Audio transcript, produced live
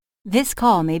This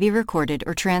call may be recorded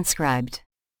or transcribed.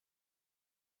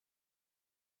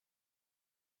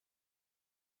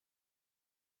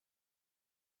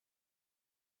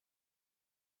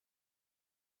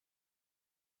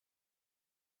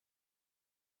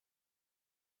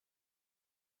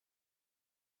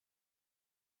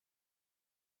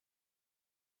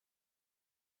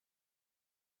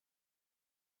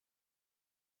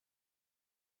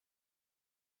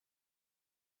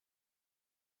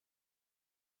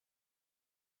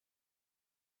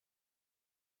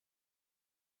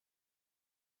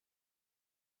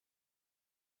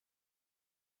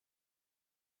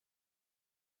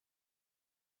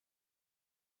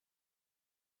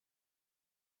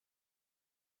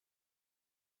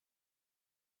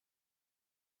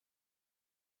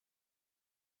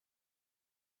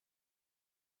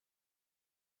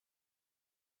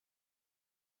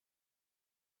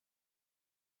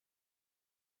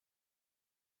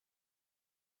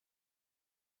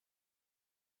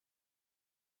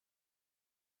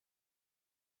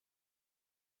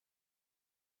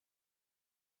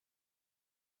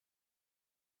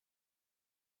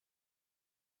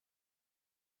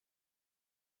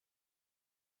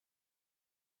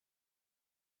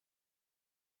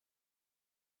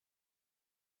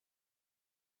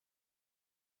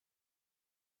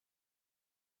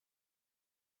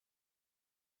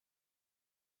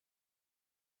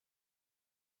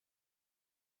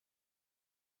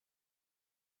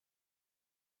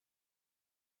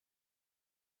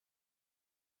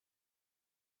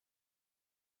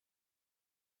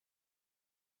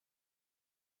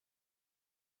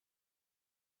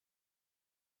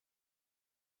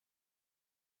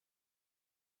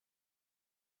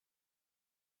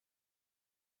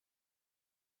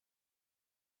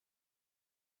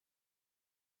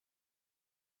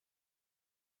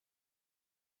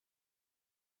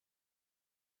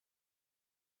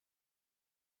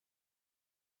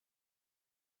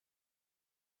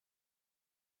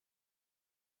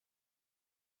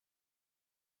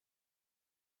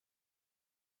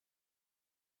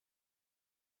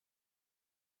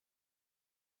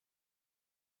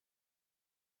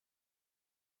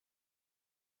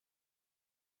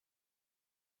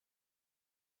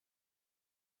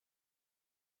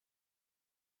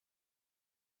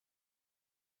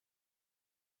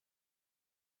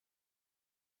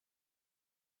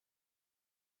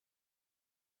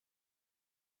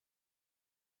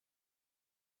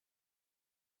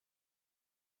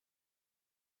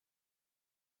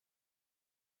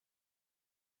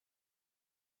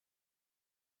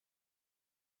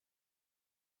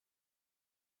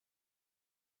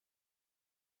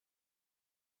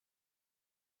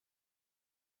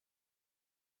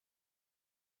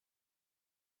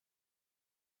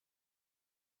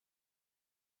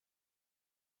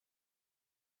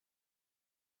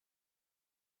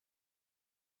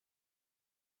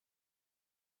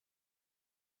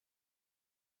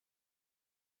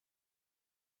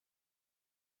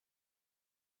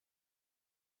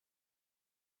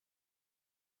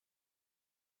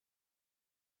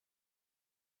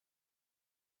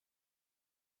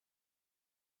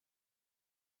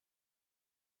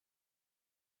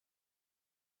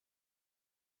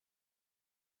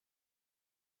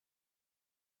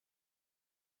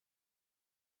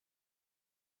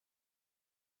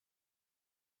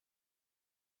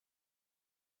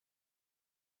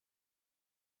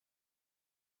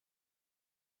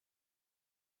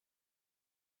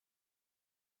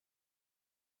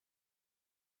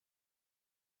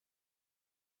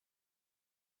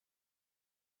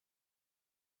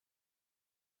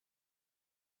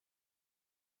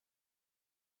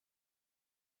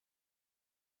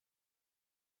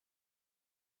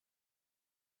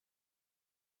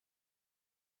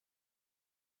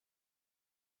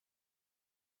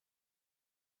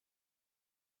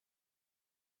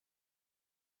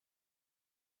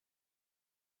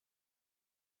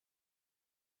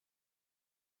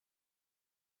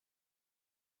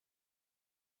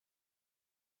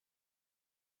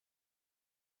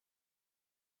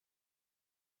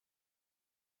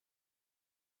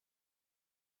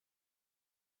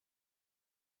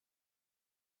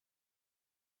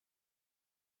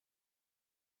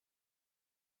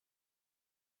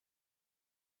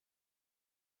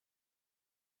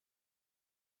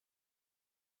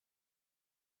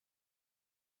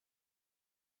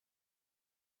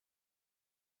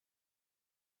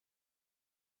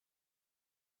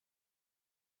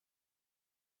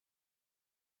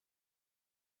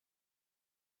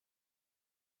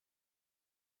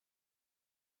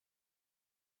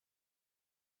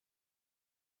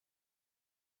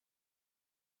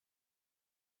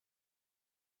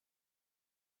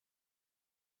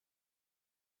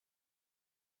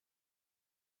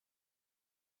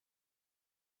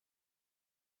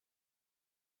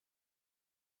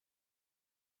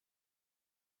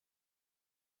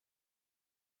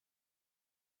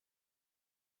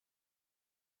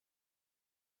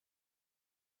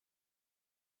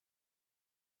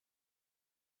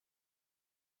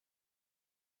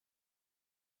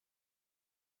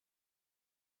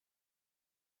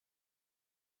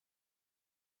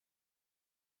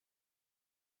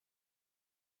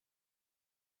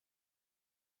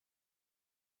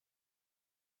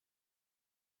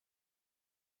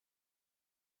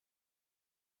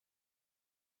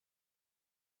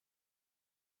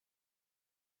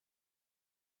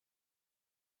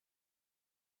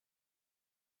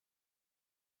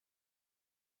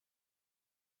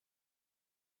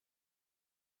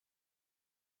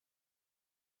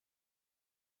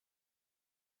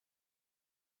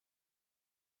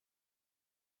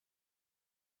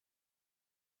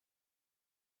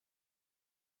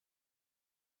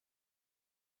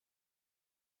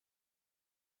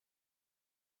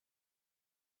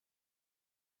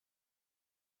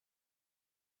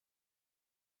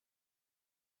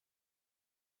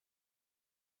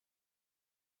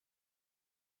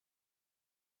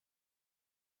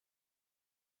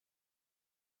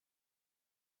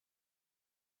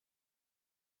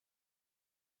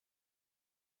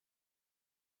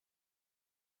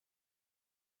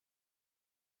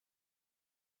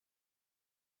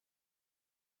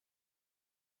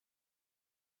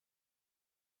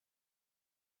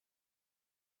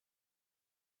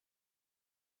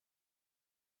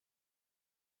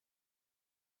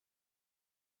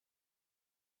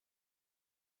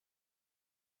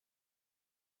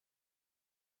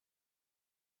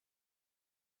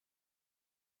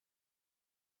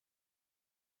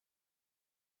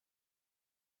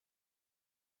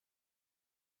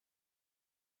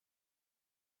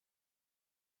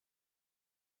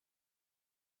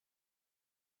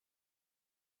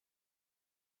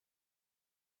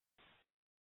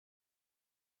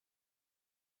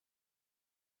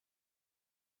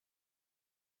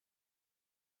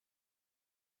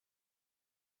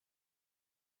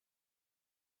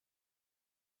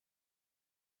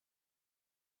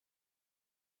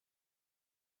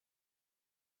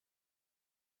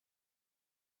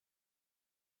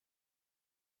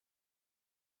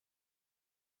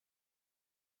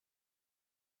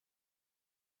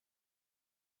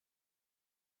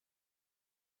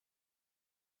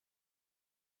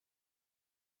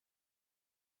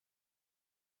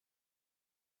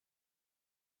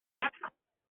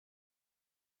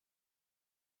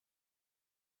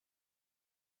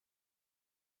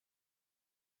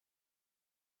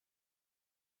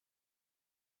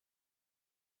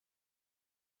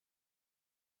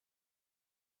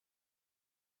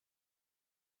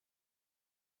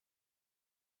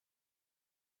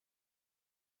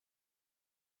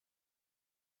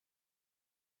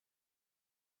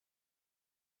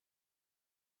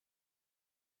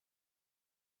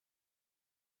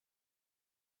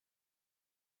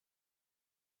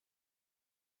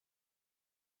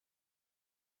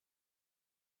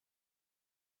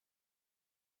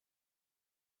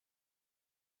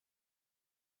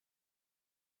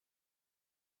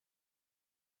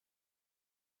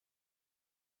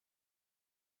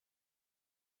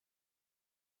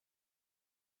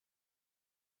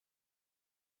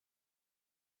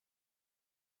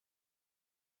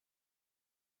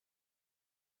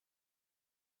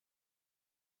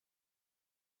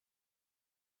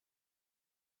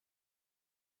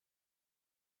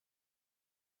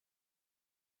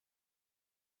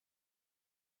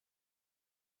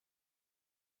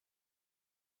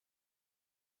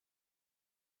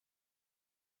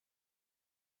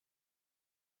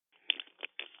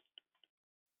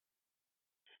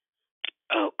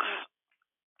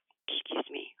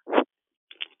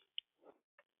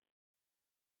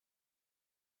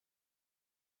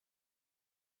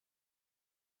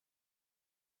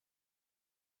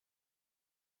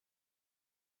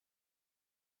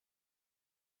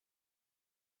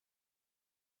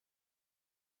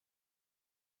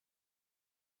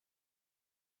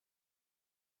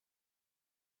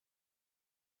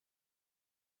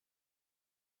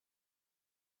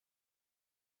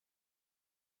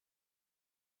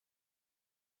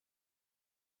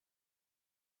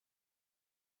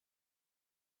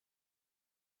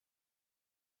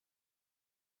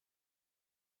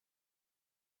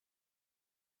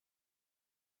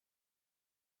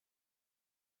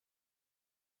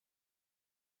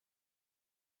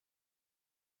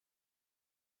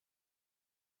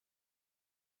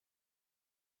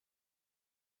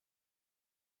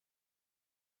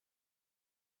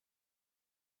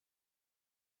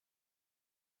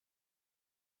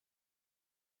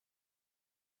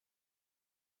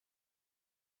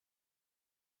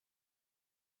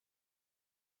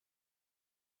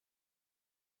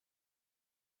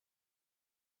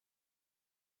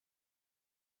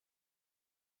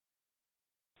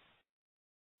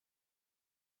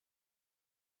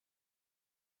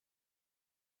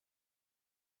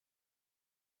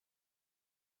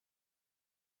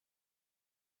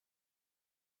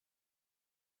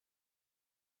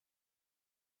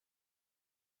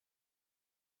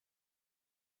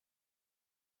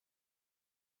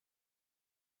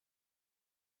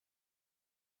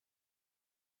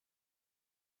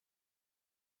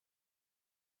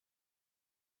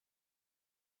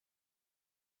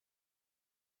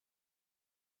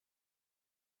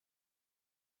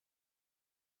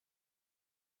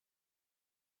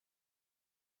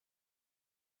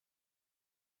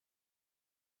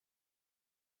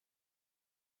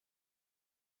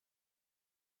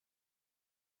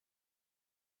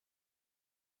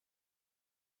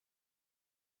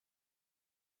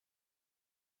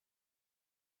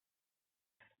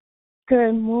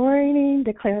 Good morning.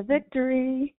 Declare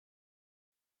victory.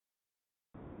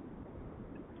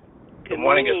 Good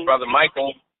morning. It's Brother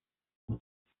Michael.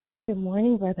 Good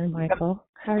morning, Brother Michael.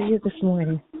 How are you this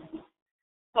morning?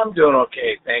 I'm doing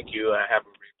okay, thank you. I have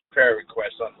a prayer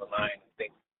request on the line. I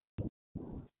think it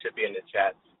should be in the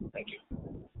chat. Thank you.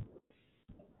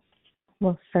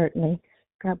 Most certainly.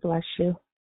 God bless you.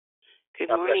 Good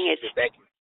God morning. bless you. Thank you.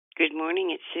 Good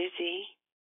morning. It's Susie.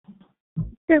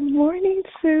 Good morning,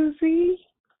 Susie.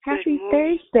 Happy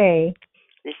Thursday.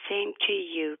 The same to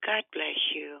you. God bless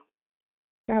you.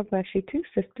 God bless you too,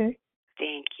 sister.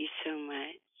 Thank you so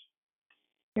much.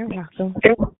 You're welcome.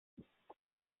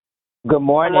 Good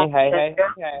morning. Hey.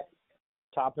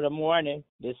 Top of the morning.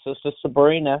 This is Sister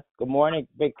Sabrina. Good morning,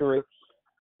 Victory.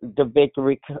 The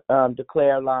Victory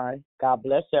Declare line. God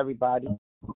bless everybody.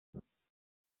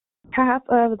 Top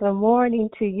of the morning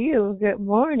to you. Good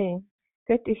morning.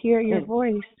 Good to hear your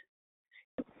voice.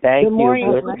 Thank Good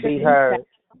morning, you. Good to be heard.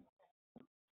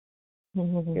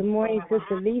 Good morning,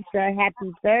 Sister Lisa.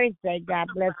 Happy Thursday. God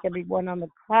bless everyone on the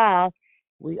call.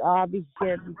 We all be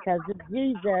here because of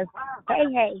Jesus.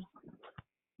 Hey.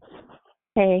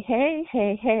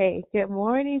 Hey. Good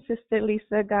morning, Sister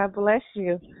Lisa. God bless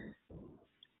you.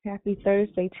 Happy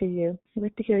Thursday to you.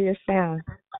 Good to hear your sound.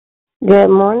 Good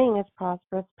morning. It's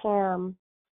Prosperous Pam.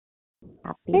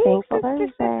 Happy Thankful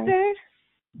Thursday. Thursday.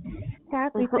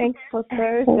 Happy Thankful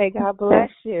Thursday. God bless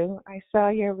you. I saw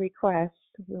your request.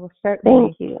 We will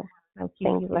certainly Thank you.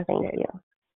 Thank you.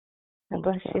 God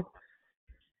bless you.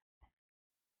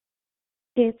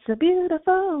 It's a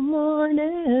beautiful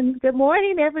morning. Good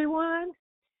morning, everyone.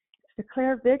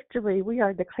 Declare victory. We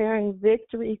are declaring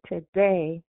victory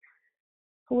today.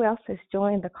 Who else has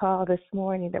joined the call this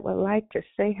morning that would like to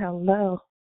say hello?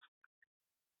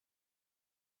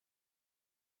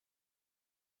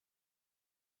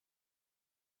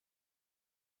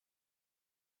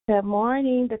 Good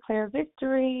morning. Declare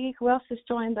victory. Who else has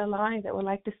joined the line that would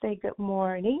like to say good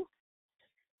morning?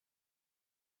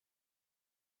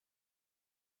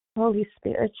 Holy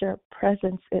Spirit, your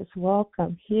presence is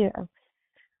welcome here.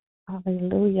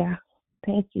 Hallelujah.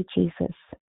 Thank you, Jesus.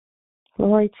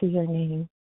 Glory to your name.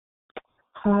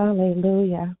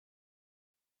 Hallelujah.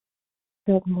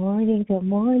 Good morning.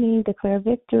 Declare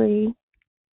victory.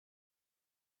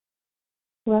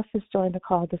 Who else has joined the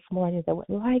call this morning that would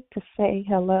like to say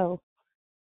hello?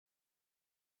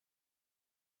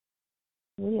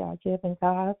 We are giving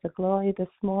God the glory this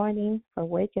morning for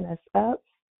waking us up.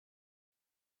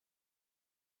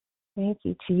 Thank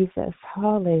you, Jesus.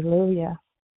 Hallelujah.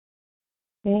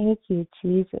 Thank you,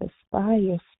 Jesus. By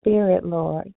your Spirit,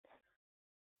 Lord,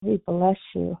 we bless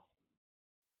you.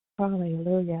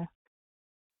 Hallelujah.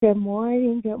 Good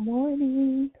morning.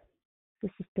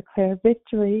 This is Declare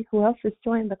Victory. Who else has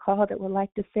joined the call that would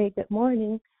like to say good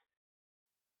morning?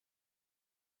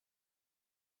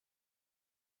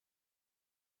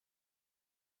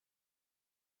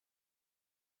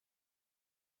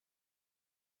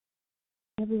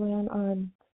 Everyone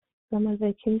on summer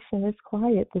vacation is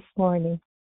quiet this morning.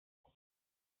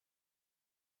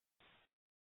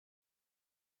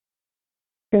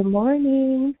 Good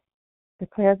morning.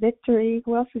 Declare victory.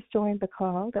 Who else has joined the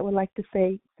call that would like to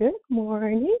say good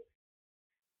morning?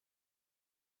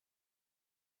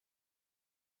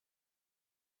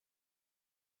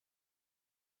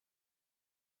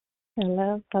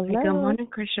 Hello. Hey, good morning,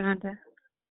 Krishanda.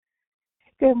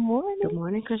 Good morning. Good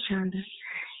morning, Krishanda.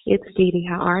 It's Dee Dee.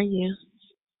 How are you?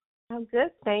 I'm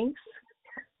good, thanks.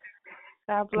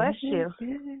 God bless you.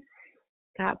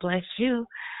 God bless you.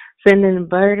 Sending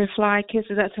butterfly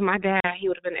kisses up to my dad. He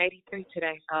would have been 83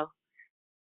 today, so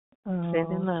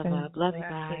sending love up. Love you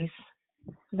guys.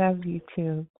 Love you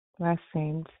too.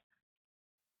 Blessings.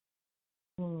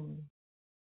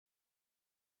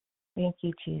 Thank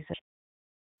you, Jesus.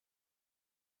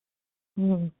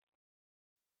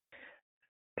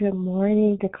 Good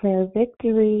morning. Declare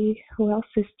victory. Who else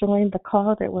has joined the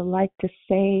call that would like to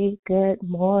say good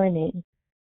morning?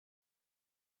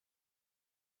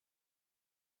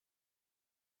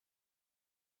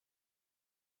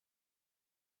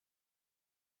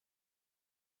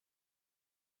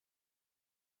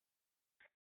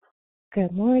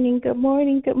 Good morning. The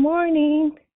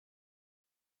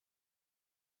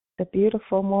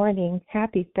beautiful morning.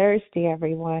 Happy Thursday,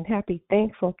 everyone. Happy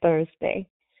Thankful Thursday.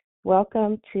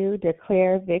 Welcome to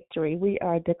Declare Victory. We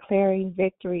are declaring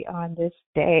victory on this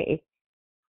day.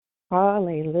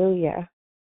 Hallelujah.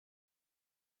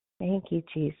 Thank you,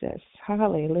 Jesus.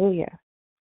 Hallelujah.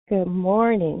 Good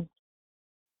morning.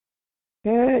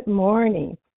 A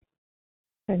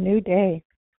new day.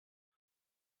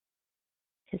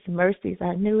 His mercies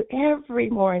are new every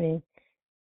morning.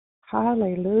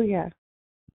 Hallelujah.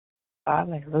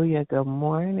 Hallelujah. Good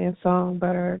morning,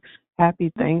 Songbird.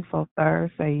 Happy Thankful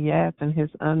Thursday. Yes, and his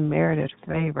unmerited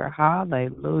favor.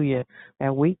 Hallelujah.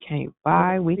 That we can't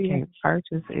buy, we can't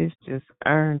purchase. It's just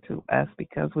earned to us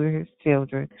because we're his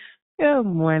children. Good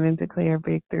morning, Declare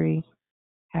Victory.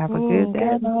 Have a good day.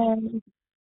 Good morning.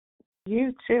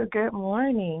 You too. Good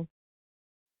morning.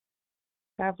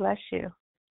 God bless you.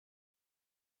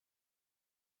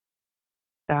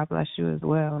 God bless you as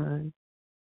well, man.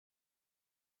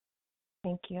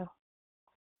 Thank you.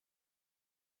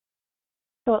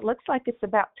 So it looks like it's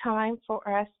about time for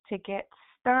us to get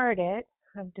started.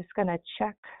 I'm just going to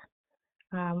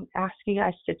ask you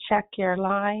guys to check your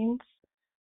lines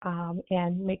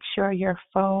and make sure your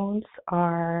phones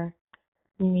are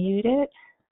muted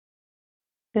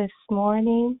this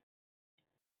morning.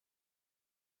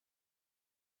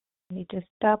 Let me just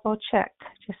double check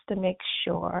just to make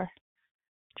sure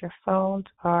your phones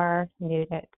are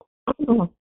muted.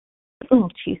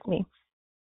 Excuse me.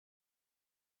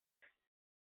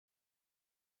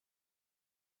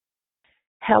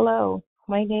 Hello,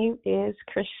 my name is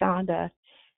Krishanda,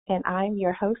 and I'm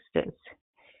your hostess.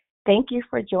 Thank you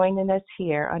for joining us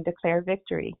here on Declare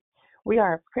Victory. We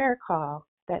are a prayer call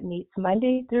that meets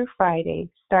Monday through Friday,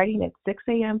 starting at 6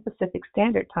 a.m. Pacific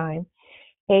Standard Time,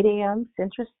 8 a.m.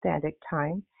 Central Standard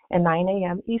Time, and 9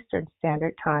 a.m. Eastern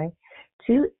Standard Time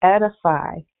to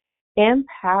edify,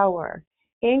 empower,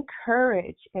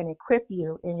 encourage, and equip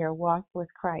you in your walk with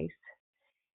Christ.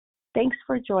 Thanks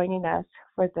for joining us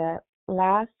for the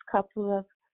last couple of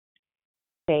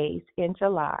days in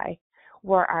July,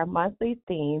 where our monthly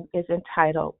theme is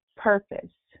entitled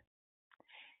Purpose.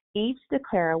 Each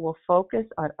declarer will focus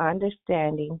on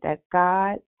understanding that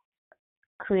God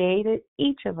created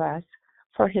each of us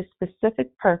for his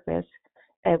specific purpose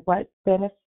and what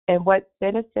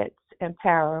benefits and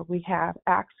power we have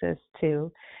access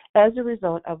to as a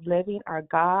result of living our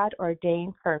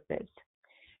God-ordained purpose.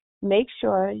 Make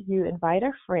sure you invite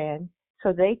a friend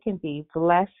so they can be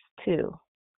blessed too.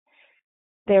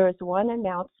 There is one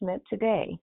announcement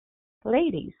today.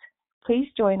 Ladies, please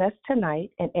join us tonight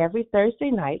and every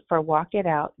Thursday night for Walk It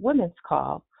Out Women's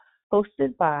Call,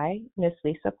 hosted by Miss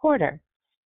Lisa Porter.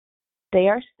 They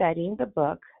are studying the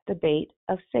book, The Bait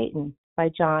of Satan by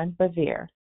John Bevere.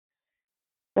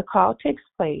 The call takes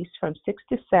place from 6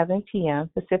 to 7 p.m.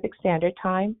 Pacific Standard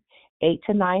Time, 8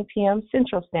 to 9 p.m.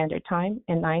 Central Standard Time,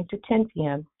 and 9 to 10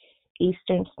 p.m.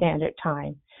 Eastern Standard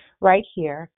Time, right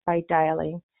here by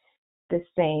dialing the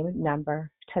same number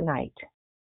tonight.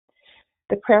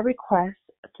 The prayer requests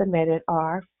submitted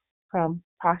are from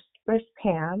Prosperous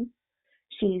Pam.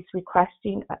 She's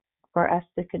requesting for us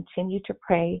to continue to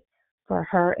pray for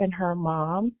her and her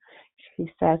mom.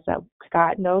 She says that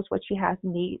God knows what she has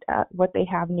need, what they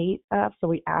have need of, so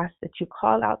we ask that you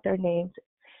call out their names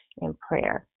in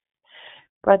prayer.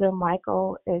 Brother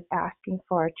Michael is asking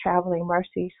for traveling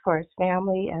mercies for his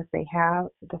family as they have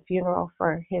the funeral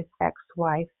for his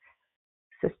ex-wife,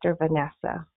 Sister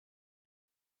Vanessa.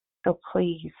 So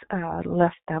please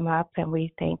lift them up, and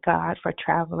we thank God for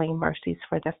traveling mercies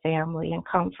for the family and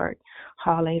comfort.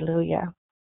 Hallelujah.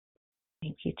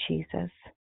 Thank you, Jesus.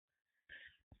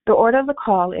 The order of the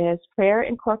call is prayer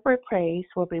and corporate praise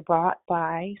will be brought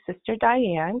by Sister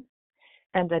Diane,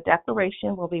 and the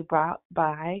declaration will be brought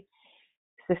by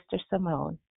Sister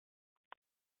Simone.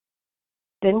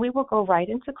 Then we will go right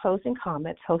into closing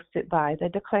comments hosted by the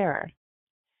declarer.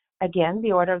 Again,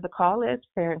 the order of the call is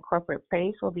prayer and corporate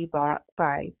praise will be brought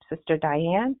by Sister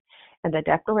Diane, and the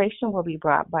declaration will be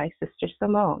brought by Sister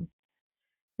Simone.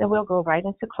 Then we'll go right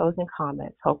into closing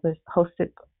comments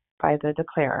hosted by the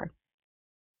declarer.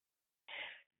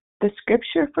 The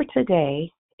scripture for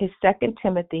today is 2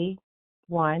 Timothy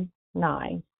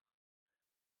 1:9,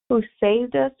 who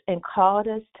saved us and called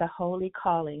us to holy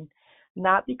calling,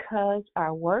 not because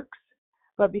our works,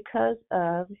 but because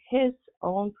of his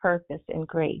own purpose and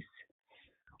grace,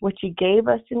 which he gave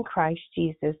us in Christ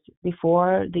Jesus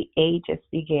before the ages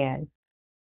began.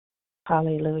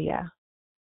 Hallelujah.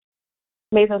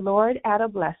 May the Lord add a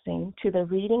blessing to the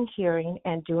reading, hearing,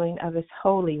 and doing of his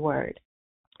holy word.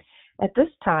 At this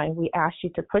time, we ask you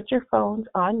to put your phones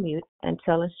on mute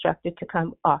until instructed to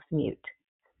come off mute.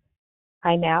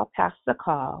 I now pass the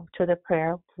call to the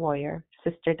prayer warrior,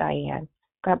 Sister Diane.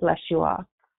 God bless you all.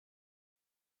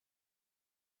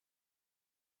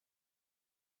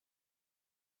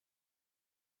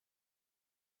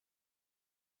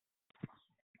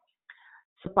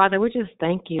 So, Father, we just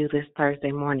thank you this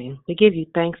Thursday morning. We give you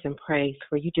thanks and praise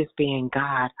for you just being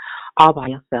God all by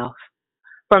yourself.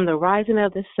 From the rising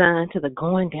of the sun to the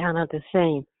going down of the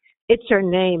same, it's your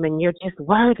name and you're just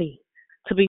worthy.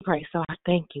 to be praised. So I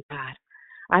thank you, God.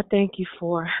 I thank you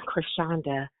for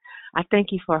Krishanda. I thank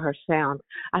you for her sound.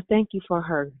 I thank you for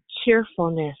her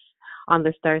cheerfulness on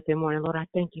this Thursday morning. Lord, I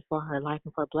thank you for her life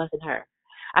and for blessing her.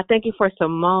 I thank you for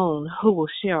Simone, who will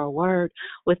share a word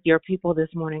with your people this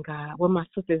morning, God, with my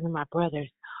sisters and my brothers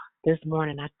this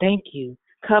morning. I thank you.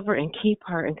 Cover and keep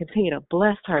her and continue to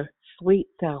bless her sweet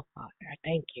self, Father. I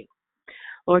thank you.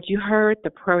 Lord, you heard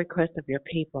the prayer request of your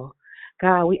people.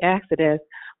 God, we ask that as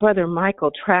Brother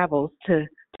Michael travels to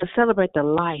celebrate the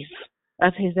life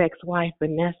of his ex-wife,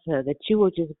 Vanessa, that you will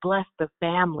just bless the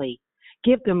family.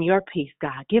 Give them your peace,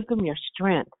 God. Give them your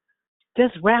strength.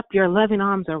 Just wrap your loving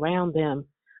arms around them,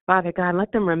 Father God.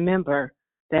 Let them remember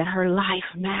that her life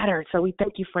mattered. So we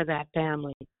thank you for that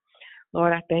family.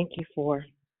 Lord, I thank you for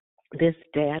this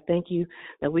day. I thank you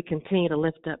that we continue to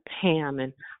lift up Pam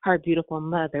and her beautiful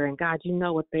mother. And God, you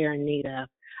know what they're in need of.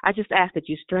 I just ask that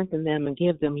you strengthen them and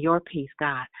give them your peace,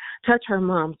 God. Touch her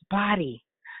mom's body.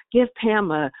 Give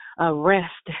Pam a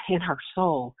rest in her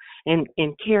soul and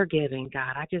in caregiving,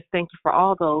 God. I just thank you for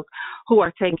all those who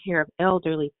are taking care of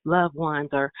elderly loved ones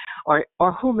or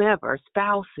whomever,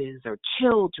 spouses or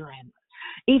children,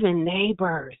 even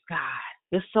neighbors, God.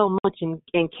 There's so much in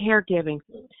caregiving.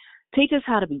 Teach us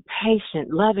how to be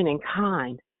patient, loving, and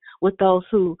kind with those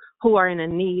who are in a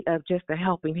need of just a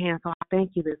helping hand. So I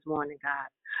thank you this morning, God.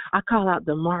 I call out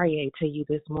Demarie to you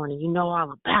this morning. You know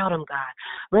all about him, God.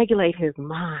 Regulate his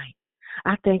mind.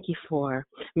 I thank you for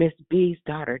Miss B's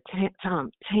daughter,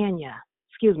 Tanya.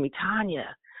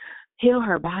 Heal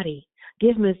her body.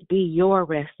 Give Miss B your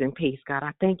rest in peace, God.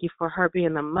 I thank you for her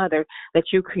being the mother that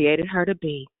you created her to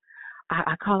be.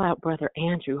 I call out Brother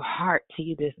Andrew Hart to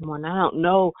you this morning. I don't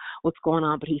know what's going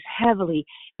on, but he's heavily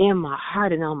in my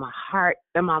heart and on my heart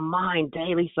and my mind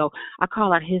daily. So I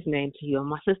call out his name to you. And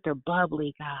my sister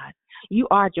Bubbly, God, you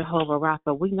are Jehovah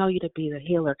Rapha. We know you to be the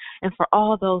healer. And for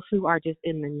all those who are just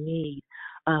in the need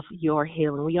of your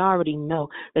healing, we already know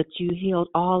that you healed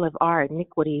all of our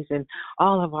iniquities and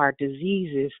all of our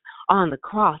diseases on the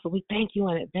cross. So we thank you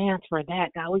in advance for that,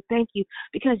 God. We thank you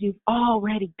because you've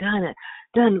already done it,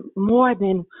 done more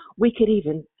than we could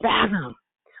even fathom.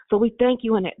 So we thank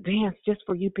you in advance just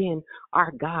for you being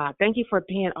our God. Thank you for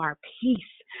being our peace.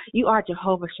 You are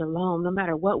Jehovah Shalom. No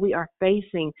matter what we are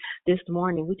facing this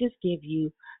morning, we just give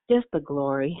you just the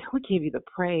glory. We give you the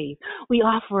praise. We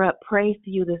offer up praise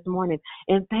to you this morning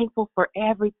and thankful for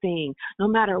everything. No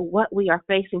matter what we are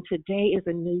facing, today is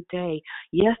a new day.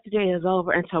 Yesterday is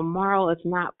over and tomorrow is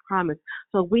not promised.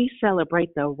 So we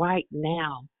celebrate the right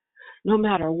now. No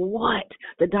matter what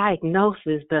the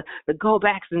diagnosis, the go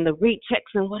backs and the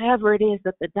rechecks and whatever it is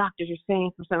that the doctors are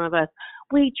saying for some of us,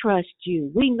 we trust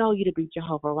you. We know you to be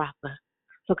Jehovah Rapha.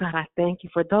 So, God, I thank you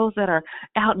for those that are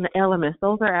out in the elements,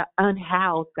 those that are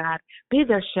unhoused, God. Be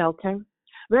their shelter.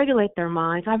 Regulate their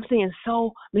minds. I'm seeing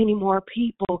so many more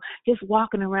people just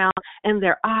walking around and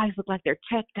their eyes look like they're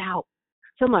checked out.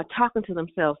 Some are talking to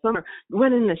themselves. Some are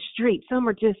running the street. Some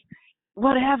are just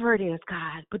whatever it is,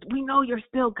 God. But we know you're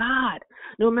still God,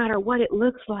 no matter what it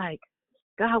looks like.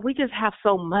 God, we just have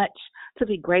so much to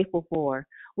be grateful for.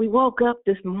 We woke up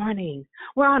this morning.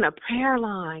 We're on a prayer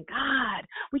line. God,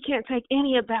 we can't take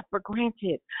any of that for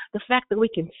granted. The fact that we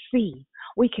can see,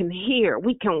 we can hear,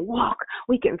 we can walk,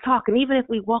 we can talk. And even if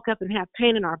we woke up and have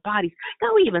pain in our bodies,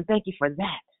 God, we even thank you for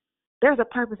that. There's a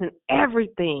purpose in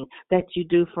everything that you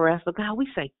do for us. So, God, we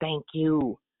say thank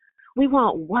you. We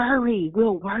won't worry.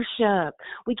 We'll worship.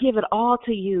 We give it all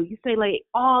to you. You say lay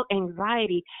all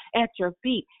anxiety at your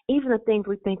feet. Even the things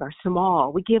we think are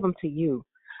small, we give them to you.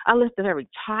 I lift up every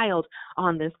child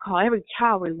on this call, every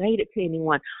child related to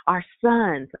anyone, our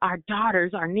sons, our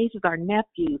daughters, our nieces, our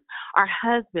nephews, our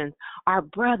husbands, our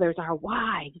brothers, our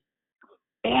wives.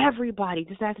 Everybody,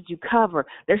 just ask that you cover.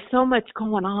 There's so much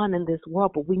going on in this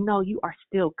world, but we know you are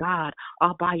still God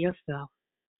all by yourself.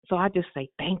 So I just say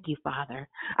thank you, Father.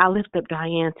 I lift up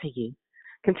Diane to you.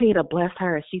 Continue to bless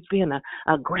her as she's being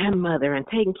a grandmother and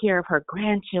taking care of her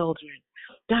grandchildren.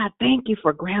 God, thank you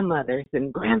for grandmothers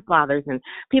and grandfathers and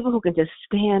people who can just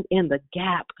stand in the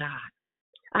gap, God.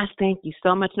 I thank you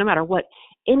so much. No matter what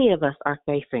any of us are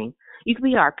facing, you can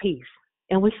be our peace.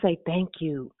 And we say thank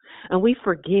you. And we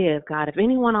forgive, God. If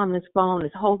anyone on this phone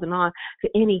is holding on to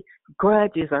any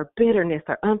grudges or bitterness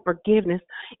or unforgiveness,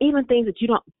 even things that you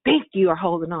don't think you are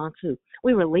holding on to,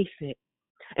 we release it.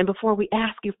 And before we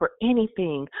ask you for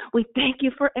anything, we thank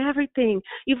you for everything.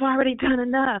 You've already done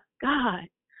enough, God.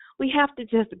 We have to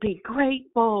just be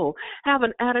grateful, have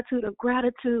an attitude of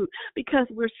gratitude because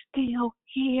we're still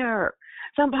here.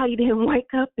 Somebody didn't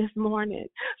wake up this morning.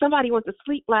 Somebody went to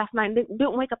sleep last night and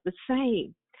didn't wake up the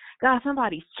same. God,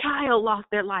 somebody's child lost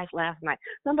their life last night.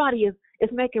 Somebody is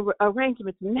making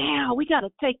arrangements now. We got to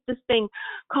take this thing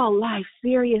called life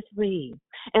seriously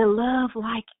and love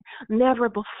like never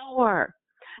before.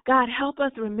 God, help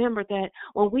us remember that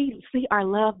when we see our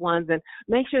loved ones, and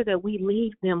make sure that we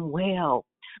leave them well.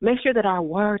 Make sure that our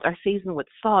words are seasoned with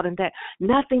salt, and that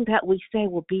nothing that we say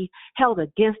will be held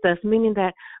against us, meaning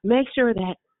that make sure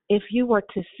that if you were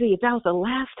to see, if that was the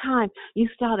last time you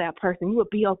saw that person, you would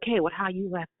be okay with how you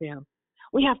left them.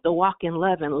 We have to walk in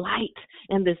love and light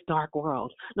in this dark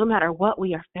world, no matter what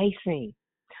we are facing.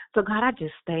 So, God, I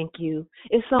just thank you.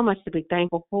 It's so much to be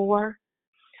thankful for.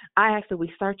 I ask that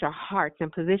we search our hearts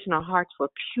and position our hearts for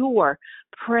pure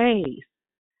praise.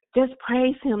 Just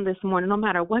praise him this morning, no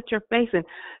matter what you're facing.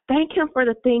 Thank him for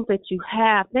the things that you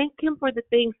have. Thank him for the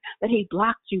things that he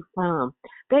blocked you from.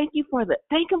 Thank him for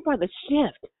the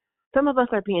shift. Some of us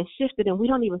are being shifted and we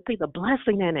don't even see the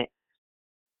blessing in it.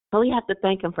 But we have to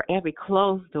thank him for every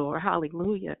closed door.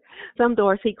 Hallelujah. Some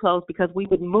doors he closed because we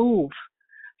would move.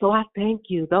 So I thank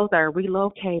you. Those that are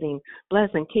relocating, bless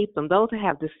and keep them. Those that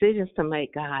have decisions to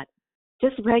make, God,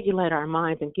 just regulate our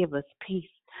minds and give us peace.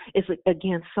 It's,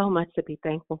 again, so much to be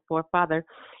thankful for, Father.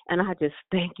 And I just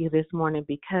thank you this morning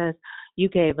because you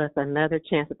gave us another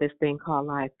chance at this thing called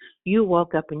life. You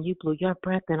woke up and you blew your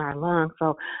breath in our lungs.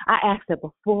 So I ask that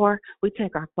before we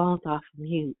take our phones off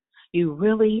mute, you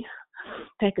really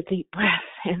take a deep breath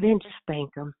and then just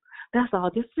thank him. That's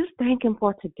all. Just thank him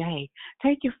for today.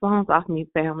 Take your phones off mute,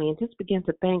 family, and just begin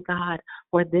to thank God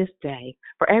for this day,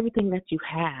 for everything that you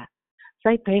have.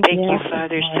 Say thank you,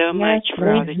 Father, so much for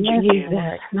all that you do.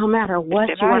 No matter what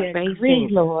you are facing,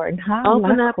 Lord.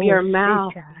 Open up your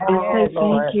mouth and say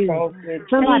thank you.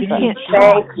 Somebody can't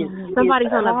Thank you.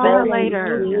 Somebody's on a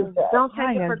ventilator. Don't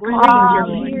take it for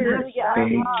granted. You're here.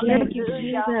 Thank you,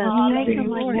 Jesus. Thank you,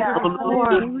 Lord.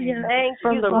 Thank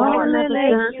From you, the Lord. rising of the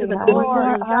sun to the Lord.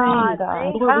 going down of the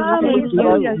Thank sun. Lord, we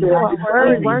thank you.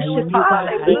 We worship you,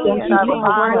 God. You are worthy to be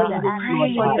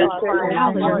praised.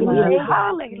 Hallelujah.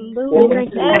 Hallelujah. Thank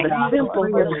you for the simple,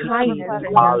 your kindness.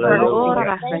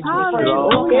 Hallelujah.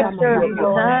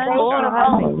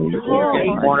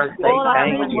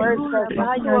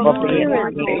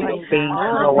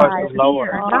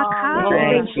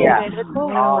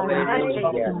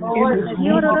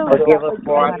 Forgive us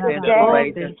for our sins and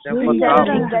ways and sinful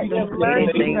thoughts.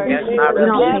 Anything that's not of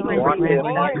you, we want to.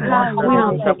 We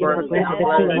don't take it for granted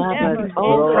that you love us.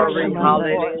 Glory,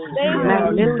 hallelujah.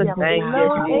 Magnificent. Thank you,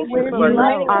 Jesus, for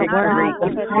victory.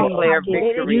 Declare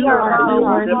victory. You are so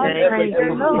worthy to Thank praise.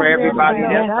 you for everybody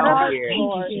that's on here.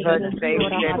 Touch, save,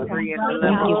 set free, and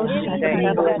deliver us today.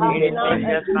 Anything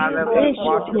that's not of us,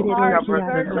 wash us, cover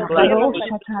us with the blood.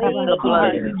 The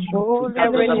blood.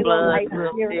 Because of the blood, we're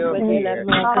still here.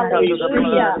 Because of the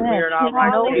blood, we're in our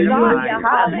right state of mind.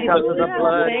 Because of the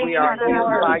blood, we are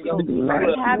healed by your blood.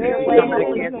 Coming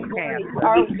against cancer,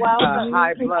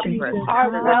 high blood pressure,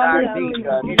 diabetes,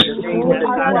 disease that's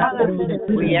not of us.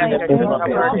 We ask that you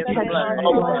cover us in the blood.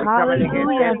 Coming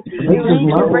against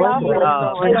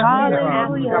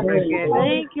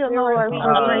Thank you, Lord.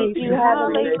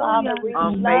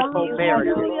 unfaithful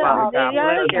marriages, Father God.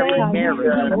 Bless every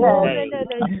marriage today.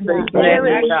 Bless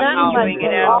the housing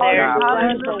and all, God.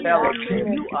 Bless the fellowship.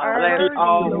 Bless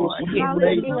all who keep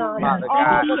Father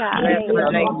God. Bless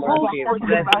relationships.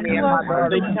 Bless me and my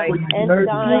brother's faith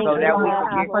so that we can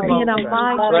get closer.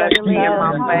 Bless me and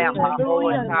my family, my whole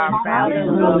entire family.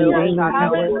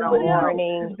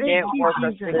 Network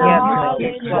us together to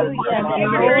get closer.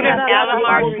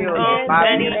 My children,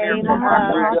 my miracle,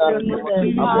 my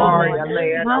grandchildren, Amari,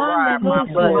 Alea, and Ariah, my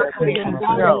blood,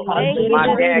 Joe, my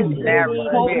dad, Larry,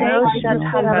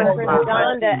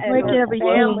 Break every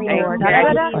chain, Lord.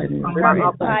 my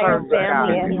Uncle Kirk, God.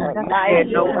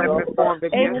 No weapon formed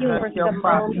against us shall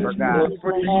prosper, God.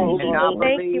 And I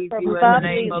believe you in the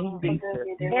name of Jesus.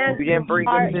 You didn't bring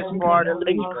us this far to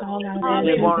leave us.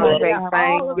 We want to say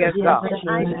thank you, God,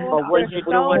 for what you're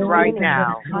doing right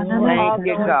now. Thank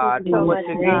you, God, for what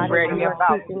you're getting ready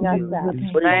about to do.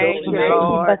 Thank you,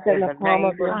 Lord, in the name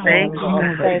of Jesus.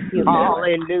 Thank you.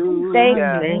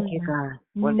 Hallelujah. Thank you, God.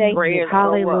 When prayers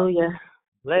Hallelujah.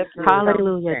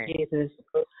 Hallelujah, Jesus.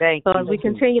 Thank So you. as we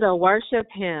continue to worship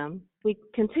him,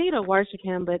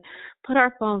 but put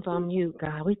our phones on mute,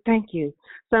 God. We thank you.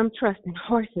 Some trust in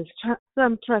horses,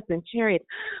 some trust in chariots,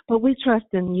 but we trust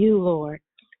in you, Lord.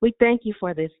 We thank you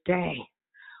for this day.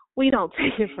 We don't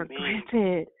take it for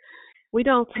granted. We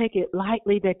don't take it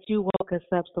lightly that you woke us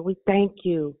up, so we thank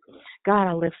you. God,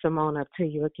 I lift Simone up to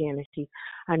you again. And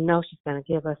I know she's going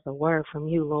to give us a word from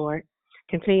you, Lord.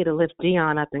 Continue to lift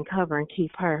Dion up and cover and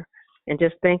keep her. And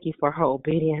just thank you for her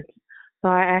obedience. So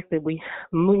I ask that we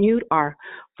mute our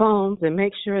phones and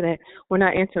make sure that we're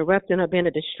not interrupting or being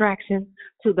a distraction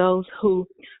to those who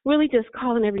really just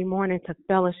calling every morning to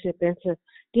fellowship and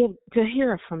to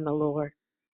hear from the Lord.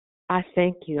 I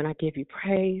thank you and I give you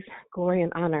praise, glory,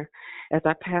 and honor as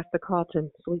I pass the call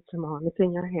to sweet Simone. It's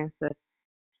in your hands, sis.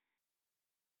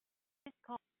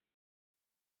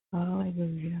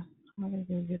 Hallelujah.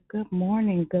 Hallelujah. Good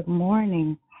morning. Good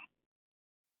morning.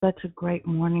 Such a great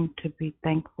morning to be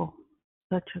thankful.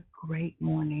 Such a great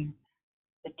morning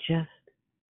to just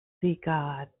see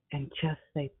God and just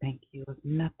say thank you, if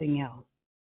nothing else.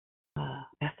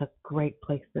 That's a great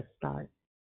place to start.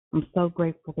 I'm so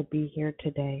grateful to be here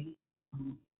today. I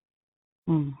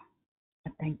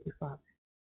thank you, Father.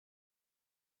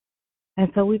 And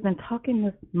so we've been talking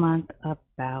this month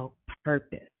about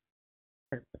purpose.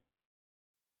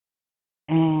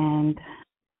 And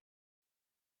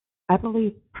I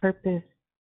believe purpose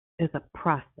is a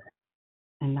process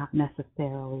and not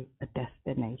necessarily a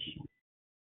destination.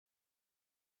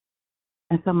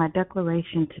 And so my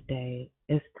declaration today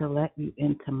is to let you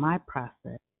into my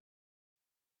process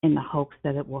in the hopes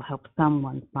that it will help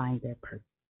someone find their purpose.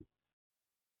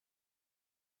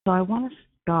 So I want to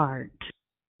start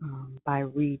by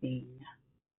reading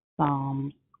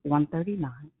Psalms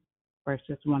 139,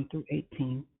 verses 1 through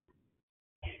 18.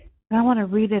 And I want to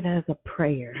read it as a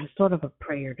prayer, sort of a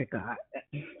prayer to God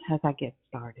as I get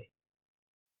started.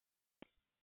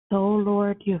 So,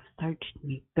 Lord, you have searched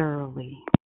me thoroughly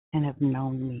and have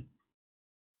known me.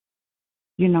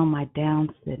 You know my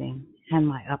down sitting and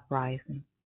my uprising.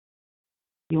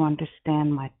 You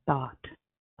understand my thought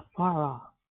afar off.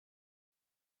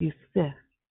 You sift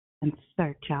and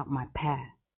search out my path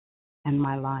and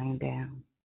my lying down,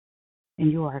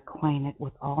 and you are acquainted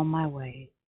with all my ways.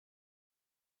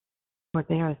 For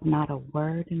there is not a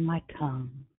word in my tongue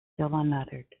still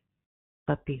unuttered,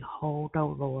 but behold,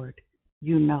 O Lord,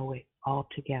 you know it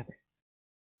altogether.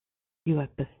 You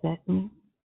have beset me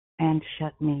and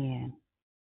shut me in,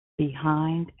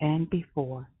 behind and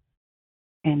before,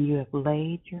 and you have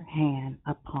laid your hand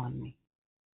upon me.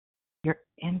 Your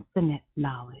infinite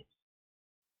knowledge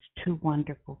is too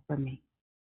wonderful for me.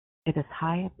 It is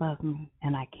high above me,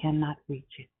 and I cannot reach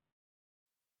it.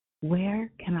 Where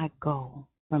can I go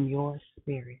from your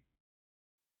spirit?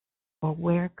 Or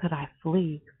where could I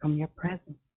flee from your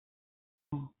presence?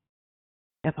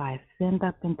 If I ascend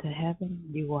up into heaven,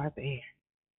 you are there.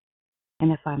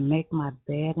 And if I make my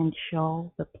bed in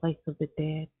Sheol, the place of the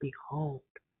dead, behold,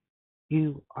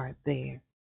 you are there.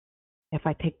 If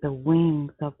I take the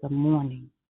wings of the morning,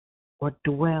 or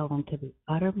dwell into the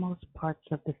uttermost parts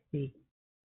of the sea,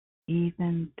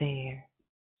 even there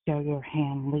shall your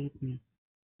hand lead me,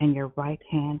 and your right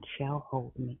hand shall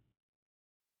hold me.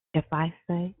 If I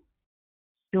say,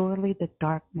 surely the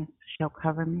darkness shall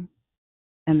cover me,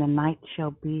 and the night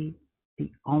shall be the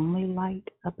only light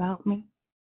about me,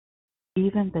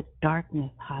 even the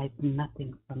darkness hides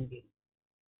nothing from you,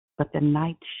 but the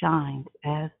night shines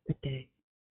as the day.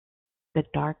 The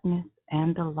darkness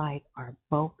and the light are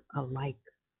both alike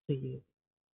to you.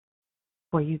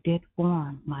 For you did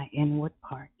form my inward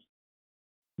parts.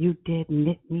 You did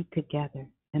knit me together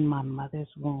in my mother's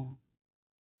womb.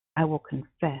 I will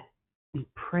confess and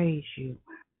praise you,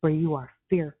 for you are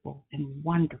fearful and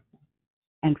wonderful,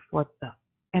 and for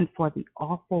the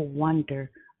awful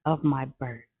wonder of my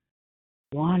birth.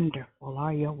 Wonderful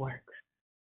are your works,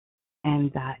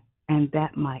 and that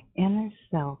my inner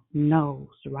self knows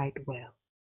right well.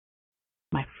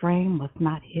 My frame was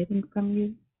not hidden from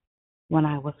you when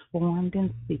I was formed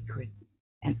in secret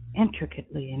and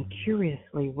intricately and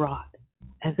curiously wrought,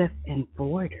 as if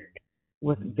embroidered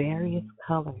with various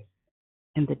colors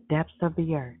in the depths of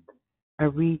the earth, a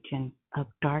region of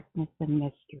darkness and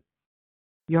mystery.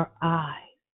 Your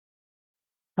eyes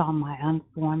saw my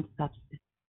unformed substance,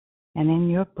 and in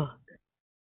your book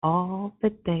all the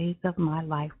days of my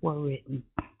life were written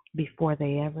before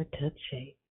they ever took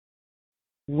shape,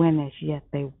 when as yet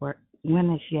there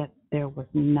was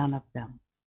none of them.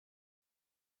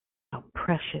 How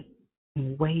precious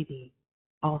and weighty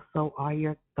also are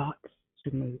your thoughts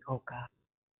to me, O God.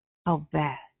 How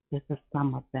vast is the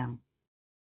sum of them.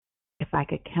 If I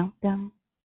could count them,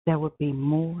 there would be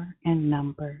more in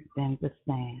number than the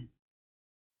sand.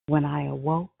 When I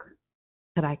awoke,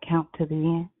 could I count to the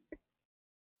end?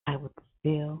 I would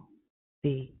still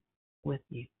be with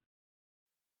you.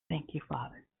 Thank you,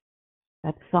 Father.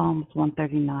 That's Psalms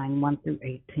 139, 1 through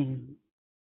 18.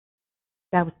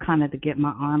 That was kind of to get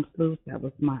my arms loose. That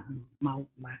was my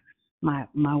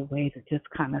way to just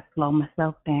kind of slow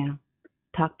myself down,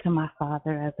 talk to my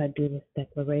Father as I do this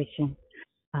declaration.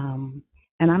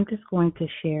 And I'm just going to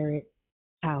share it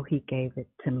how he gave it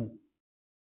to me.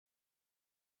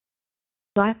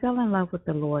 So I fell in love with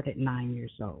the Lord at 9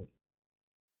 years old.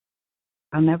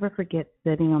 I'll never forget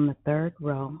sitting on the third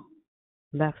row,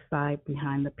 left side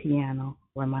behind the piano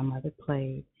where my mother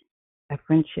played at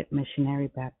Friendship Missionary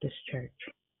Baptist Church,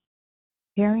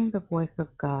 hearing the voice of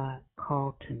God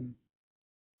call to me.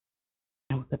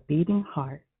 And with a beating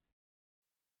heart,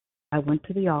 I went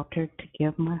to the altar to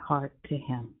give my heart to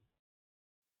him.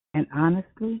 And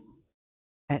honestly,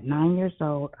 at 9 years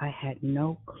old, I had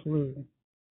no clue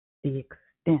the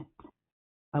extent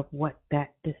of what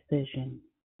that decision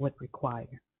would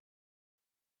require.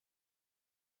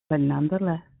 But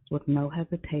nonetheless, with no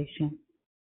hesitation,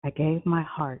 I gave my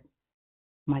heart,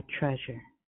 my treasure,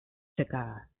 to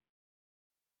God.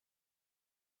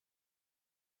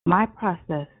 My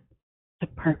process to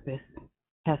purpose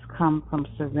has come from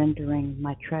surrendering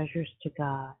my treasures to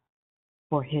God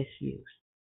for his use.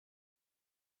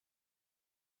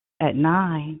 At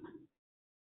 9,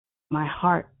 my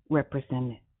heart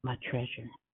represented my treasure,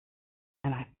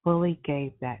 and I fully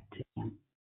gave that to him.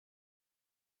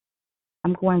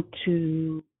 I'm going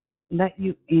to let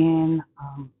you in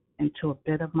into a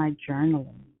bit of my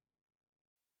journaling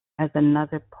as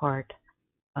another part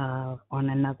of on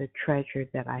another treasure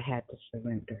that I had to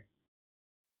surrender.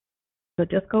 So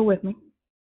just go with me.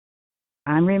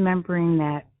 I'm remembering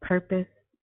that purpose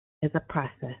is a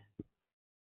process,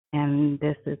 and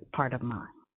this is part of mine.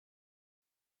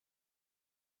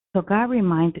 So God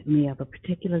reminded me of a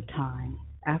particular time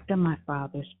after my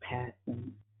father's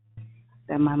passing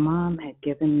that my mom had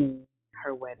given me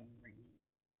her wedding ring.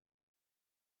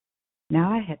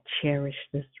 Now I had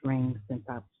cherished this ring since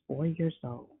I was 4 years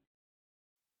old.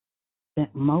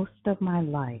 Spent most of my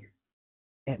life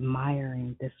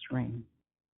admiring this ring.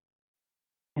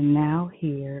 And now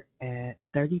here at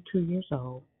 32 years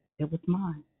old, it was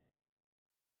mine.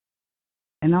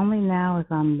 And only now as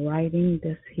I'm writing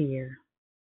this here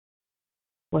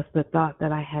was the thought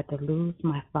that I had to lose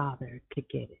my father to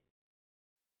get it.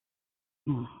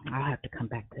 I'll have to come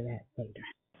back to that later.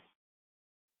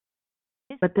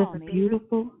 But this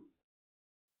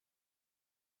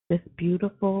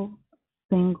beautiful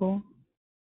single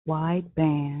wide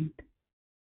band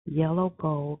yellow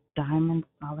gold diamond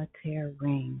solitaire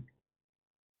ring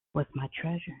was my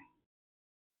treasure.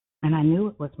 And I knew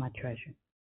it was my treasure.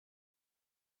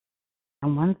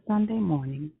 And one Sunday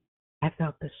morning, I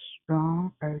felt the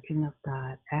strong urging of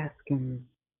God asking me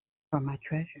for my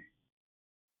treasure.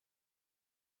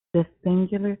 This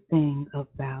singular thing of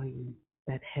value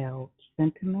that held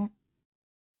sentiment,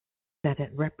 that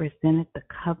had represented the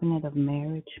covenant of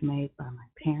marriage made by my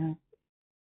parents.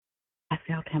 I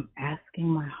felt him asking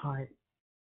my heart,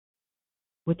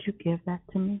 would you give that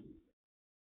to me?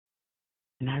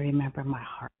 And I remember my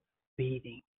heart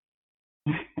beating.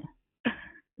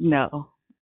 No,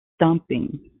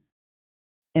 thumping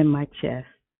in my chest.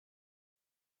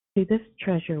 See, this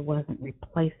treasure wasn't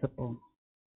replaceable,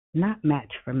 not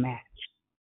match for match.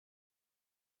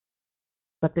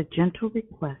 But the gentle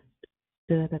request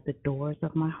stood at the doors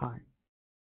of my heart,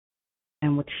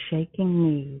 and with shaking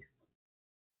knees,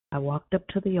 I walked up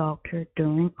to the altar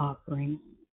during offering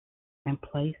and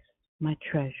placed my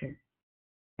treasure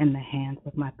in the hands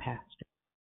of my pastor,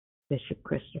 Bishop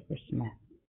Christopher Smith.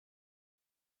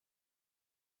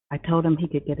 I told him he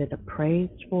could get it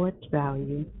appraised for its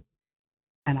value,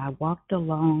 and I walked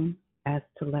alone as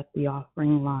to let the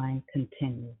offering line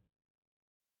continue.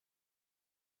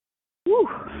 Whew.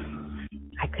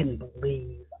 I couldn't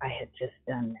believe I had just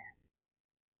done that.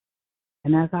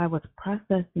 And as I was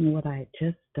processing what I had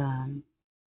just done,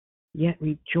 yet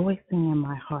rejoicing in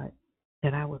my heart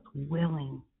that I was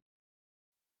willing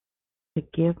to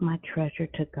give my treasure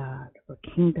to God for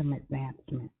kingdom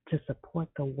advancement to support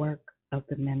the work of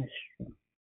the ministry,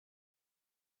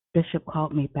 Bishop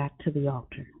called me back to the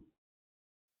altar.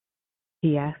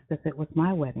 He asked if it was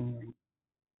my wedding ring,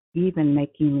 even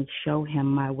making me show him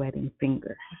my wedding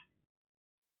finger.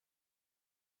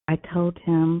 I told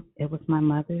him it was my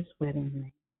mother's wedding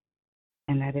ring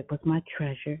and that it was my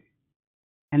treasure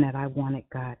and that I wanted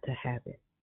God to have it.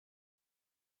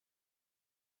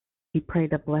 He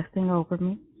prayed a blessing over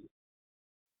me.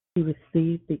 He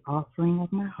received the offering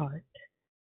of my heart,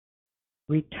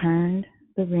 returned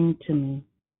the ring to me,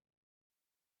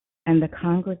 and the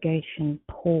congregation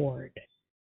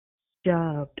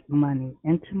shoved money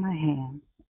into my hands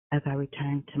as I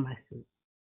returned to my seat.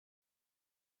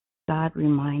 God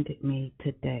reminded me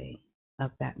today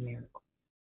of that miracle.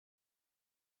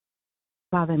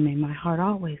 Father, may my heart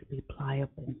always be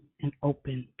pliable and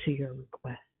open to your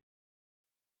request.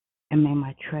 And may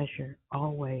my treasure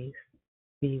always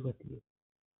be with you.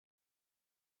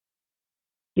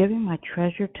 Giving my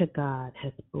treasure to God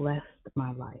has blessed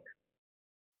my life.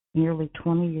 Nearly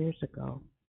 20 years ago,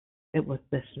 it was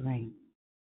this ring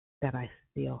that I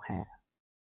still have.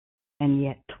 And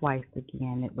yet twice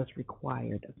again it was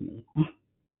required of me.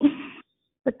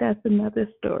 But that's another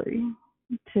story.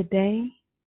 Today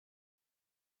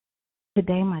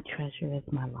my treasure is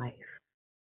my life.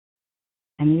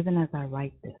 And even as I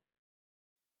write this,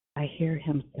 I hear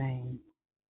him saying,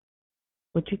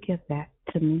 would you give that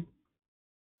to me?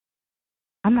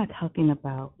 I'm not talking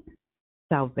about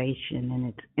salvation in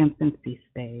its infancy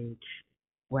stage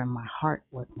where my heart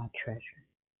was my treasure.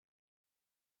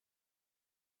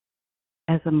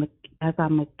 As I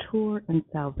mature in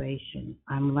salvation,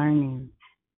 I'm learning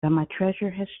that my treasure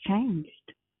has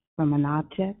changed from an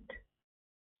object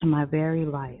to my very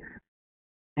life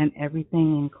and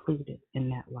everything included in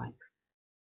that life.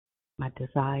 My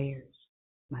desires,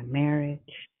 my marriage,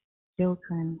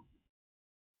 children,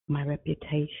 my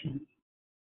reputation.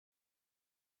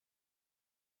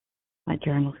 My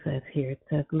journal says here, it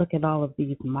says, look at all of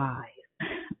these my's.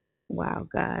 Wow,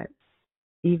 God.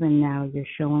 Even now you're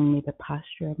showing me the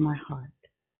posture of my heart.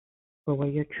 For where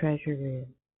your treasure is,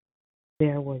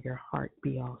 there will your heart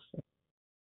be also.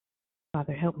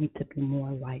 Father, help me to be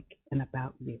more like and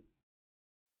about you.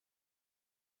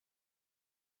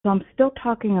 So I'm still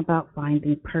talking about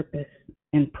finding purpose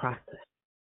in process.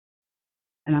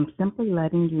 And I'm simply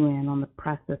letting you in on the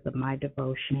process of my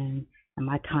devotion and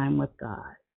my time with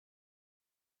God.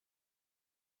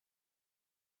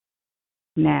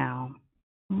 Now,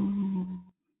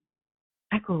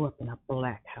 I grew up in a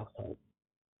black household.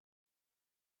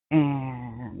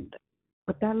 And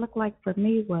what that looked like for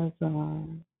me was,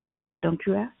 don't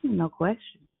you ask me no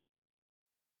questions.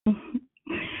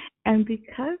 And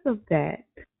because of that,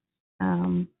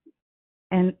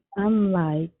 and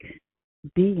unlike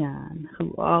Dion,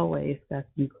 who always got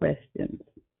some questions,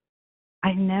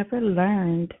 I never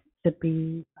learned to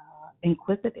be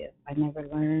inquisitive. I never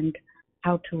learned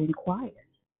how to inquire.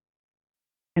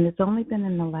 And it's only been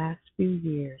in the last few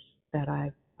years that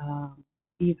I've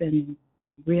even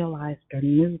realized or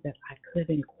knew that I could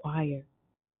inquire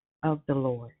of the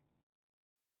Lord.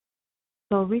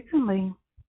 So recently,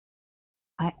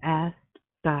 I asked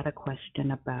God a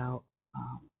question about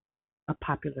a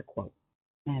popular quote,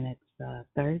 and it's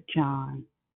 3 John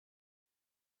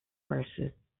verse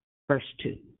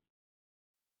 2.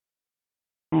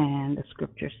 And the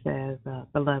scripture says,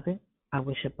 Beloved, I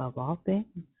wish above all things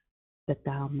that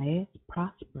thou mayest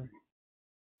prosper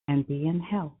and be in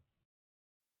health,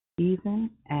 even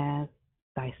as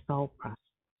thy soul prospers.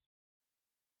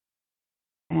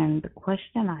 And the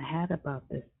question I had about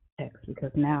this text,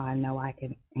 because now I know I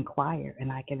can inquire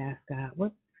and I can ask God,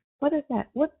 what is that?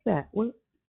 What's that? What,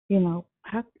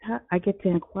 how I get to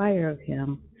inquire of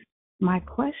him. My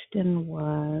question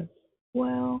was,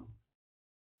 well,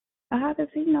 how does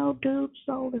he know dude's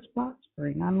soul is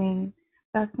prospering? I mean,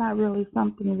 that's not really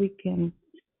something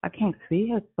I can't see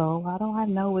his soul. How do I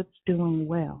know it's doing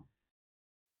well?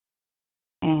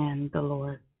 And the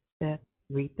Lord said,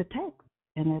 read the text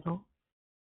and it'll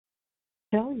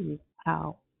tell you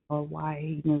how or why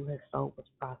he knew his soul was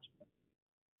prospering.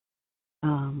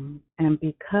 And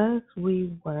because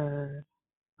we were,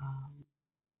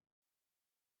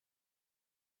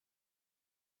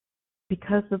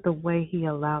 because of the way he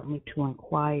allowed me to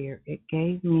inquire, it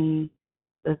gave me,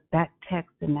 that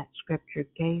text and that scripture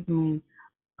gave me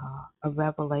a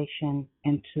revelation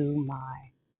into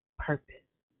my purpose,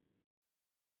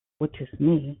 which is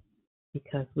me,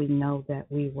 because we know that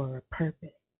we were a purpose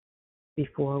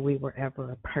before we were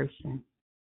ever a person.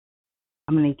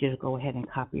 I'm going to need you to go ahead and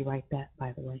copyright that,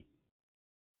 by the way.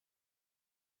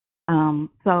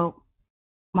 So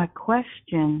my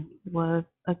question was,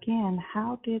 again,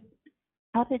 how did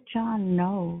John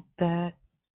know that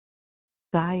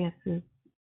Gaius's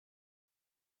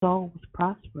soul was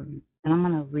prospering? And I'm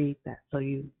going to read that so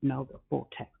you know the full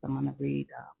text. I'm going to read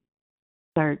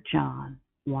 3 John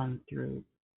 1 through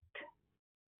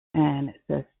 2. And it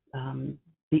says,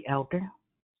 the elder,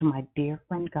 to my dear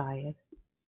friend Gaius,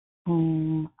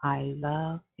 whom I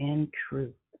love in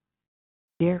truth.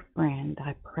 Dear friend,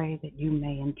 I pray that you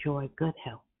may enjoy good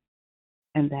health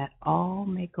and that all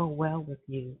may go well with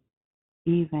you,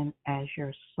 even as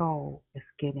your soul is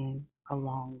getting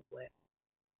along well.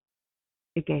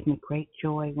 It gave me great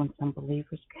joy when some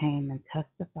believers came and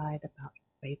testified about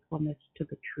your faithfulness to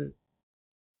the truth,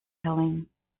 telling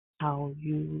how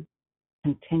you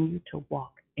continue to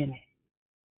walk in it.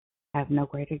 I have no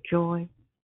greater joy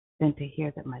than to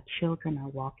hear that my children are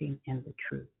walking in the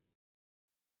truth.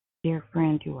 Dear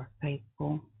friend, you are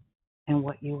faithful in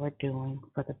what you are doing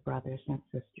for the brothers and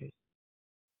sisters.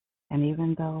 And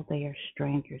even though they are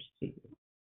strangers to you,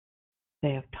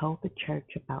 they have told the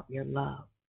church about your love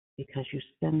because you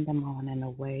send them on in a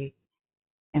way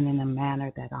and in a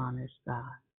manner that honors God.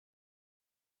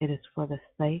 It is for the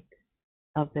sake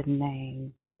of the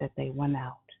name that they went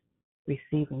out,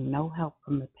 receiving no help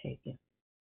from the pagan.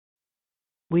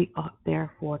 We ought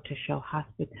therefore to show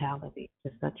hospitality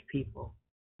to such people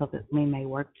so that we may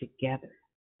work together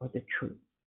for the truth.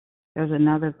 There's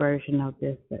another version of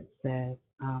this that says,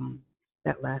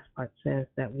 that last part says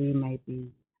that we may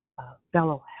be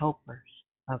fellow helpers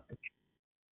of the truth.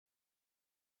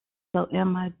 So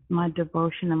in my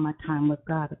devotion and my time with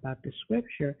God about the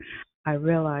scripture, I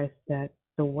realized that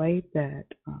the way that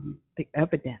the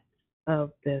evidence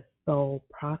of this soul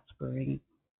prospering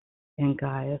in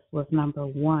Gaius was, number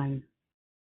one,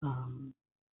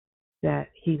 that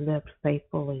he lived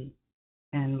faithfully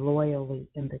and loyally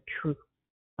in the truth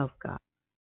of God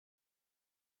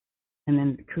and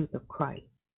in the truth of Christ.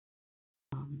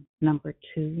 Number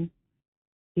two,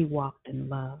 he walked in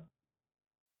love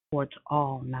towards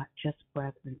all, not just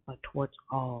brethren, but towards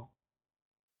all.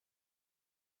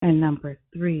 And number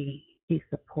three, he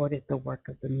supported the work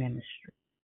of the ministry.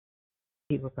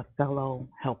 He was a fellow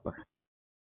helper.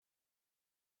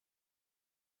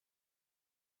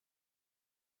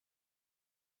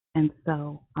 And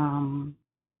so,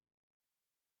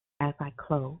 as I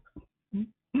close,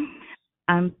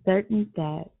 I'm certain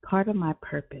that part of my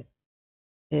purpose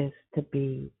is to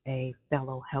be a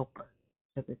fellow helper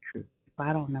to the truth. If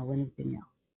I don't know anything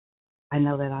else, I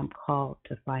know that I'm called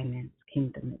to finance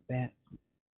kingdom advancement.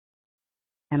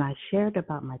 And I shared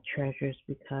about my treasures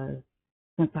because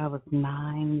since I was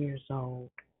 9 years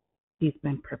old, he's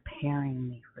been preparing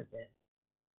me for this.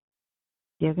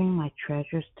 Giving my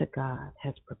treasures to God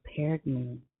has prepared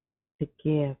me to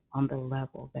give on the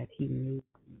level that he needs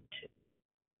me to,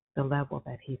 the level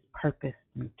that he's purposed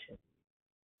me to.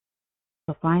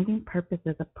 So finding purpose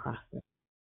is a process.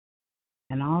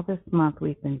 And all this month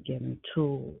we've been given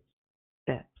tools,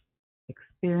 steps,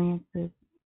 experiences,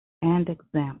 and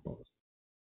examples.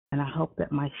 And I hope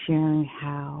that my sharing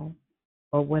how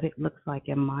or what it looks like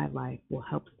in my life will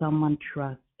help someone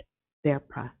trust their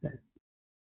process.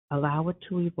 Allow it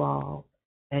to evolve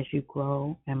as you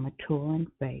grow and mature in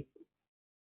faith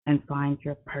and find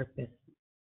your purpose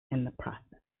in the process.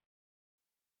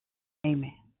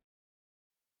 Amen.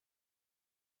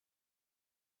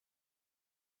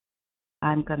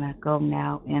 I'm going to go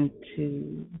now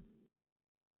into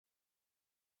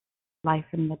Life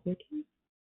and Liberty.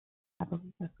 I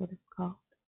believe that's what it's called.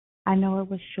 I know it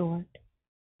was short,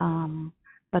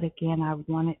 but again, I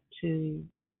wanted to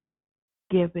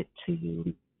give it to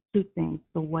you, two things,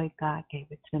 the way God gave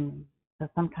it to me. So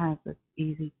sometimes it's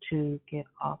easy to get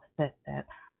offset that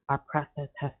our process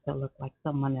has to look like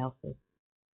someone else's.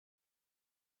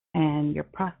 And your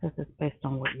process is based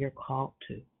on what you're called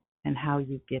to and how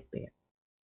you get there.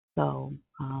 So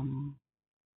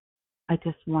I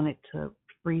just wanted to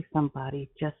free somebody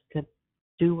just to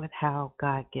do it how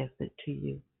God gives it to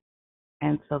you.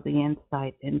 And so the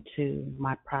insight into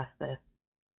my process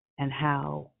and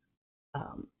how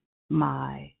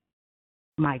my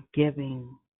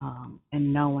giving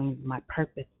and knowing my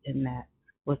purpose in that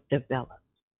was developed.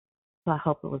 So I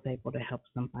hope it was able to help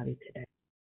somebody today.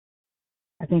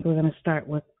 I think we're going to start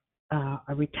with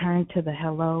a return to the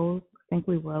hellos. I think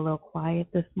we were a little quiet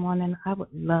this morning. I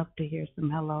would love to hear some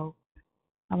hellos.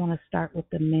 I want to start with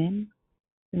the men.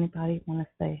 Anybody want to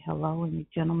say hello? Any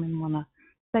gentlemen want to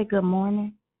say good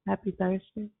morning? Happy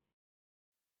Thursday?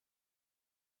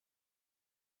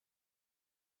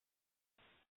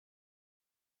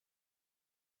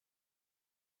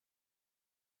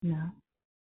 No?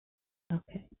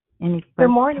 Okay. Any first Good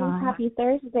morning. time? Happy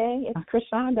Thursday. It's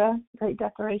Krishanda. Great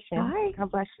decoration. Hi.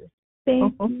 God bless you.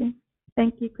 Thank you.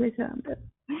 Thank you, Krishanda.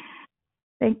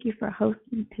 Thank you for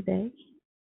hosting today.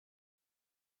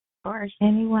 Of course.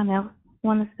 Anyone else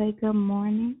want to say good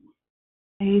morning?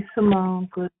 Hey, Simone.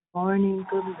 Good morning.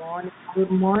 Good morning. Good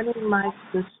morning, my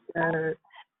sister.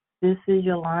 This is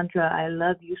Yolanda. I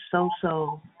love you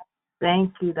so.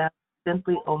 Thank you. That's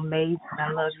simply amazing.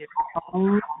 I love your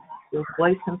tone, your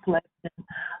voice inflection,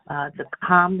 the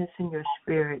calmness in your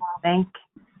spirit. Thank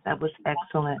you. That was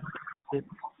excellent.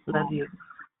 Love you.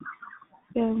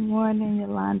 Good morning,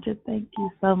 Yolanda. Thank you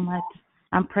so much.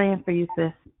 I'm praying for you,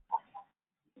 sis.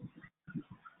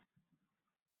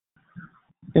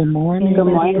 Good morning. Good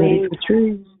morning. Pretty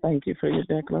Patrice. Thank you for your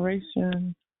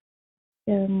declaration.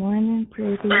 Good morning,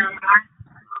 Pretty.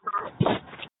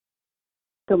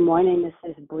 Good morning.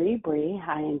 This is Bree.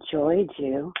 I enjoyed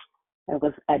you. It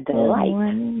was a delight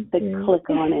morning, to click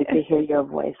on and to hear your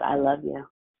voice. I love you.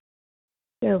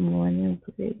 Good morning,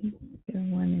 Brittany. Good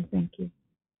morning. Thank you.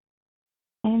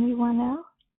 Anyone else?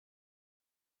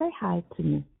 Say hi to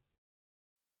me.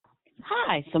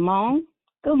 Hi, Simone.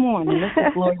 Good morning. This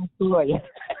is Gloria.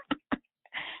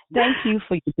 Thank you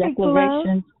for your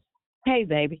declaration. Hey,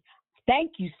 baby.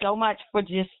 Thank you so much for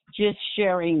just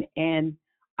sharing, and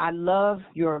I love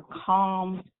your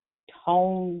calm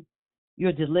tone,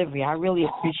 your delivery. I really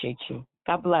appreciate you.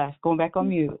 God bless. Going back on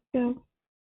mute.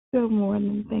 Good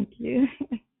morning. Thank you.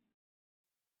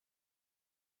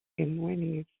 Good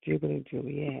morning, it's Jubilee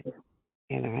Juliet,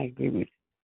 and I agree with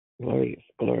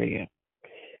Gloria.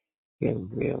 You're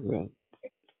real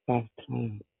soft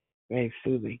tone, very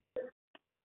soothing.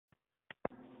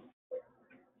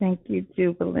 Thank you,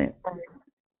 Jubilant.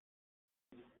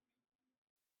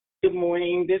 Good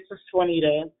morning. This is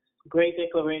Juanita. Great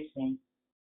declaration.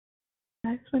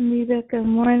 Hi, Juanita. Good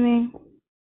morning.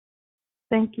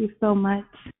 Thank you so much.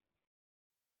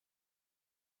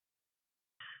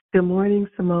 Good morning,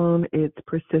 Simone. It's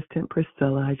Persistent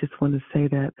Priscilla. I just want to say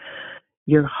that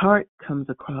your heart comes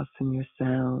across in your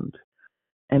sound,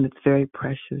 and it's very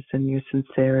precious in your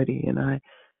sincerity. And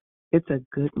it's a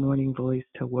good morning voice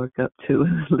to work up to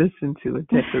and listen to a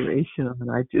declaration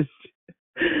on.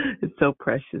 It's so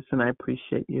precious, and I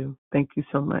appreciate you. Thank you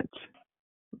so much.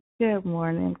 Good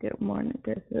morning,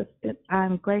 Persistent.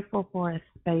 I'm grateful for a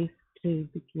space to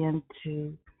begin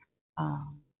to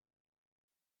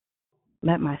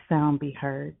let my sound be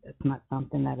heard. It's not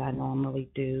something that I normally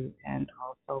do, and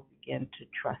also begin to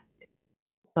trust it.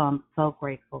 So I'm so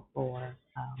grateful for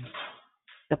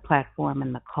the platform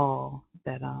and the call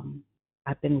that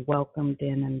I've been welcomed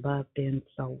in and loved in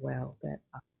so well that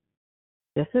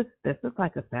this is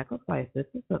like a sacrifice. This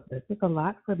is a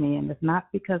lot for me, and it's not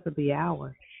because of the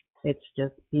hour. It's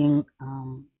just being,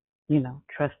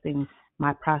 trusting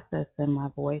my process and my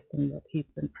voice and what He's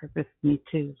been purposed me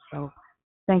to. So,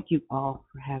 thank you all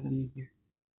for having me here.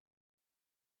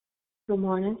 Good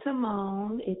morning,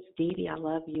 Simone. It's Dee Dee. I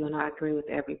love you, and I agree with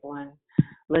everyone.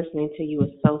 Listening to you is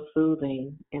so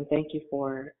soothing, and thank you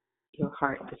for your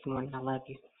heart this morning. I love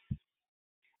you.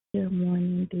 Good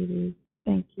morning, Dee Dee.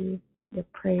 Thank you. Your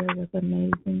prayer was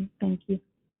amazing. Thank you.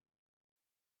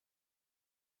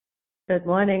 Good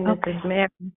morning, this is Mary.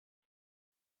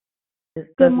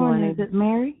 Good morning. Is it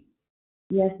Mary?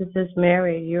 Yes, this is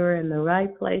Mary. You're in the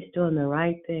right place doing the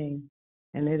right thing.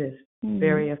 And it is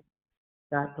very,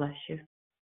 God bless you.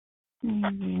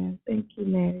 Amen. Thank you,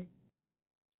 Mary.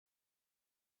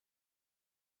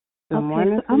 Good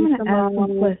morning. So I'm going to ask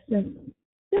some questions.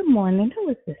 Good morning. Who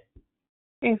is this?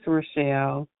 It's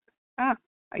Rochelle. I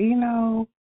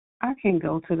can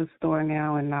go to the store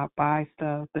now and not buy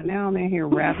stuff, but now I'm in here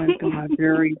rattling through my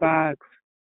jewelry box.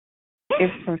 If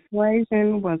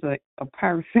persuasion was a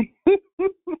person,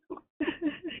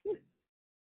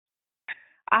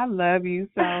 I love you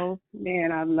so,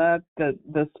 man. I love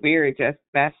the spirit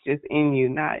that's just in you,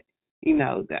 not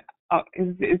that.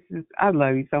 It's just, I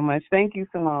love you so much. Thank you,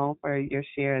 Simone, for your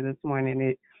share this morning.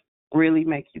 It really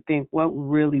makes you think, what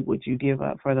really would you give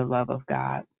up for the love of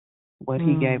God? What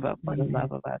He gave up for the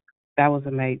love of us. That was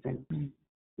amazing.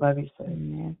 Love you, sis.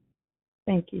 Amen.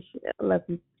 Thank you, Cheryl. Love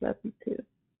you too.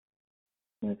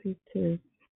 Love you too.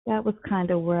 That was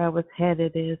kind of where I was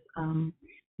headed is,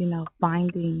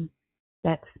 finding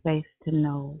that space to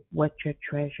know what your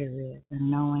treasure is and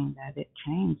knowing that it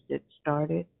changed. It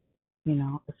started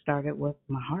with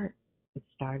my heart. It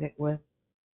started with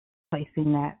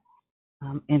placing that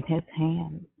in His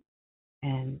hands.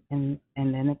 And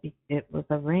then it was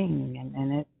a ring, and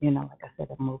then it, like I said,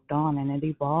 it moved on and it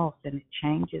evolves and it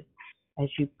changes as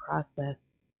you process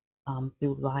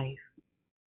through life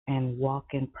and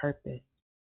walk in purpose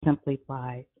simply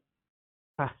by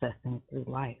processing through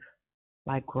life,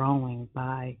 by growing,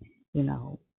 by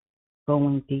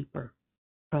going deeper,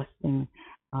 trusting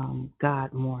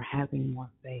God more, having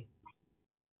more faith.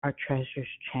 Our treasures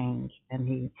change, and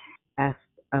He asks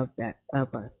of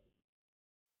us.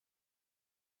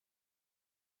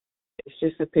 It's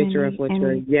just a picture of what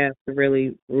your yes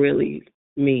really, really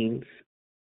means.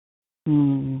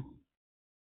 Amen.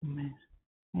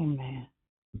 Amen.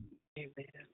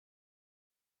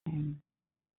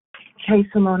 Hey,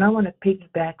 Simone, I want to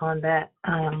piggyback on that,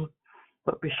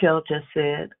 what Rochelle just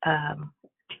said,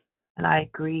 and I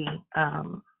agree.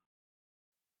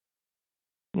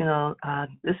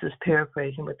 This is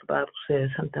paraphrasing what the Bible says,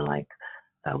 something like,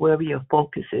 wherever your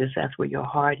focus is, that's where your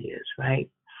heart is, right?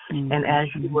 Mm-hmm. And as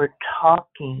you were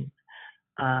talking,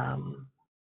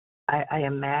 I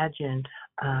imagined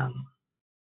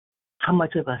how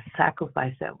much of a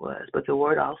sacrifice that was. But the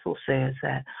word also says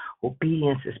that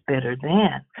obedience is better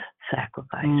than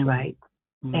sacrifice, right?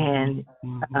 And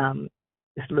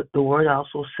the word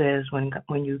also says when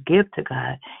you give to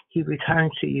God, He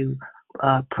returns to you,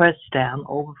 pressed down,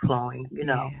 overflowing,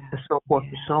 and so forth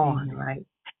and so on, right?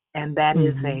 And that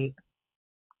is a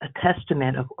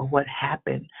testament of what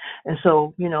happened. And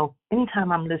so,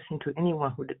 anytime I'm listening to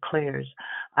anyone who declares,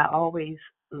 I always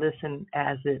listen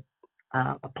as it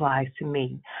applies to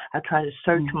me. I try to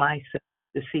search myself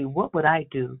to see what would I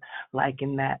do like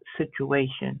in that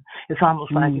situation. It's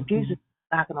almost like if Jesus is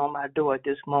knocking on my door at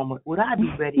this moment, would I be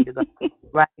ready to go?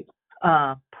 Right?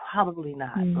 Probably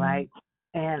not, right?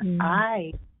 And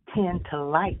I tend to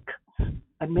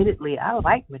admittedly, I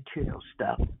like material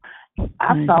stuff.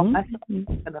 I saw myself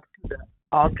going up to the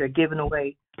altar giving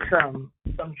away some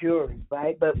jewelry,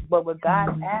 right? But what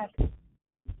God asked,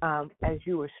 as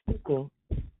you were speaking,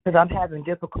 because I'm having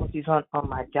difficulties on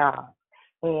my job,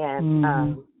 and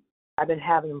I've been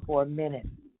having them for a minute,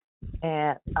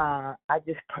 and I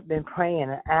just been praying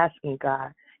and asking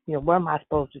God, what am I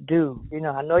supposed to do?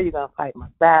 I know you're gonna fight my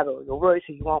battle. Your word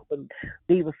says you won't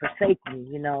leave or forsake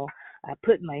me. I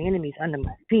put my enemies under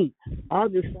my feet. All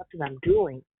this stuff that I'm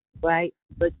doing, right?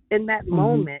 But in that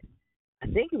moment, I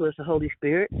think it was the Holy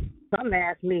Spirit. Something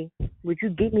asked me, "Would you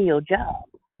give me your job?"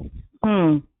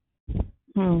 And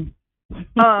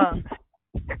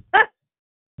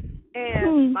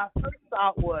my first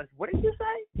thought was, "What did you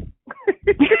say?"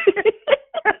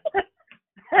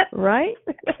 Right?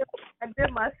 And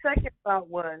then my second thought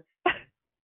was,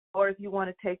 "Or if you want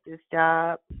to take this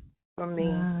job from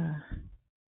me,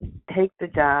 take the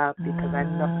job because I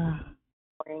know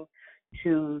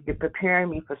you're preparing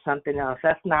me for something else.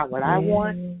 That's not what I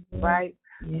want, right?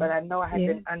 But I know I have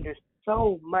been under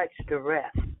so much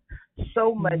duress,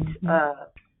 so much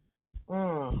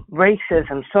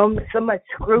racism, so much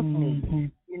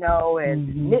scrutiny,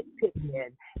 and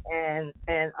nitpicking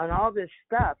and all this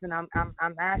stuff. And I'm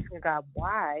asking God,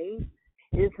 why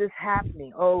is this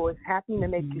happening? Oh, it's happening to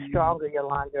make you stronger,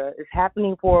 Yolanda. It's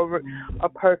happening for a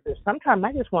purpose. Sometimes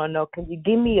I just want to know, can you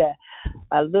give me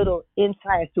a little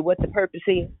insight as to what the purpose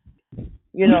is? Can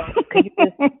you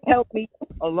just help me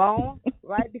along,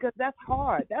 right? Because that's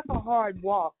hard. That's a hard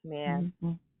walk, man.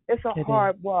 It's a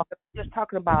hard walk. I'm just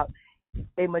talking about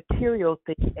a material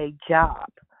thing, a job,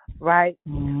 right?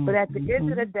 But at the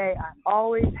end of the day, I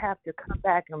always have to come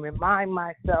back and remind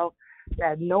myself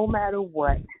that no matter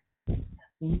what,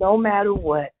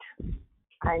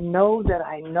 I know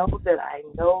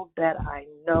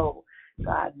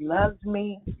God loves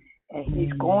me, and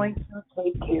He's going to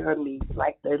take care of me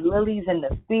like the lilies in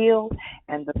the field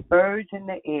and the birds in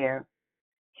the air.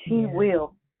 He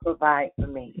will provide for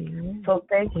me. So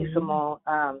thank you, Simone.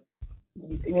 I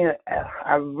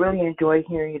really enjoyed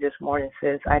hearing you this morning,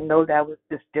 sis. I know that was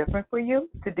just different for you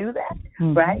to do that,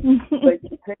 right? But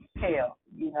you couldn't tell,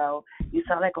 you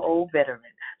sound like an old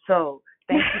veteran. So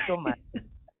thank you so much.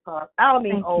 I don't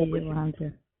mean thank old, you, but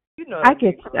Yolanda.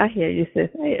 I hear you, sis.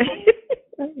 I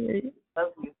hear you.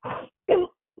 love you.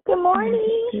 Good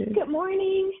morning. Good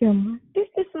morning. This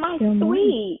is my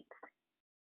sweet.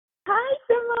 Hi,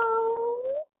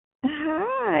 Simone.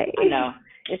 Hi. I know.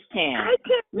 It's Tam. Hi,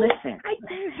 Tam. Listen.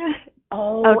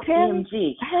 OMG.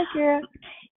 Hey, girl.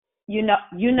 You know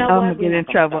I'm what? Gonna get in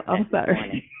trouble. I'm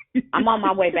sorry. I'm on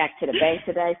my way back to the Bay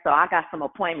today, so I got some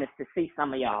appointments to see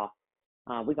some of y'all.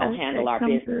 We're going to handle our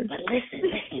business. But listen.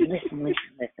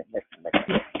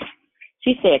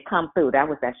 She said, come through. That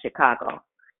was at Chicago.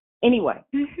 Anyway,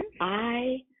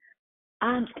 oh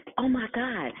my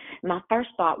God. My first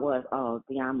thought was,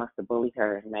 Dion must have bullied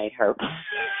her and made her.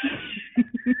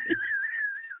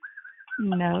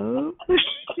 No.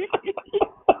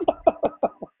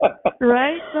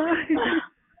 Right?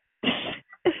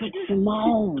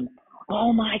 Simone.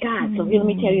 Oh my God. So here, let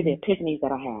me tell you the epiphanies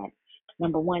that I had.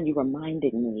 Number one, you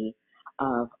reminded me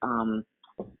of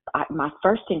my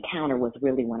first encounter was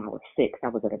really when I was 6. I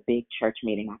was at a big church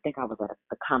meeting. I think I was at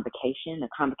a convocation. A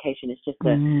convocation is just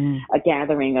a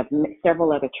gathering of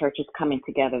several other churches coming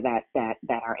together that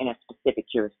are in a specific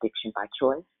jurisdiction by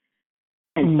choice.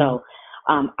 And so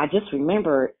I just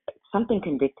remember something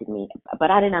convicted me,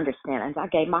 but I didn't understand. As I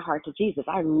gave my heart to Jesus,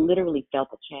 I literally felt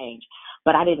a change,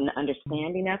 but I didn't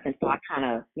understand enough. And so I kind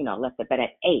of, left it. But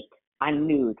at 8, I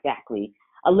knew exactly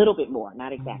a little bit more,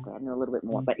 not exactly. I knew a little bit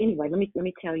more. But anyway, let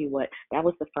me tell you what, that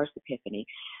was the first epiphany.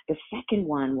 The second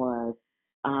one was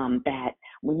that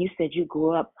when you said you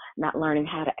grew up not learning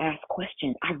how to ask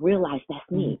questions, I realized that's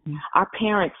me. Our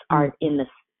parents are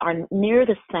near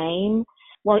the same.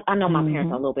 Well, I know my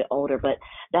parents are a little bit older, but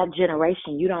that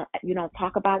generation, you don't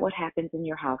talk about what happens in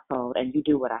your household, and you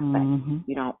do what I say.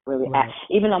 You don't really ask.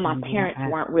 Even though my parents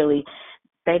weren't really,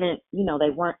 they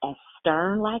weren't as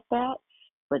stern like that.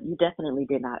 but you definitely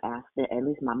did not ask, at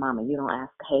least my mama, you don't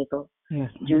ask Hazel, Yes.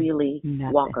 Julia Lee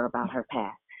Nothing. Walker about her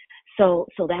past. So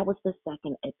that was the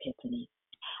second epiphany.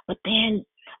 But then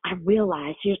I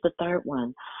realized, here's the third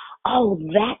one. Oh,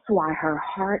 that's why her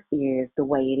heart is the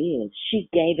way it is. She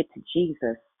gave it to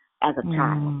Jesus as a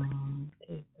child.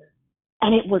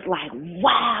 And it was like,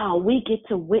 wow, we get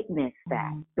to witness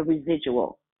that, the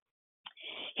residual.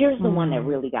 Here's the one that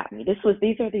really got me. These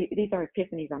are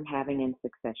epiphanies I'm having in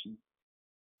succession.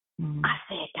 I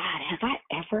said, God, have I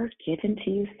ever given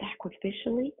to you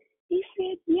sacrificially? He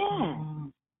said, yes.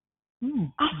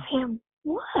 I said,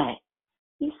 what?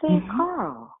 He said,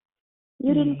 Carl,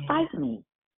 you didn't fight me.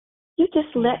 You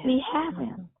just let me have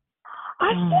him.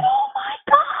 I said, oh my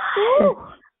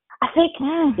God. I think,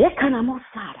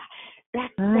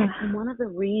 that's one of the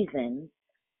reasons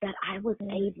that I was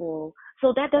able.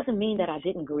 So that doesn't mean that I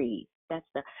didn't grieve. That's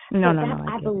the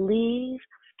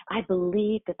I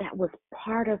believe that was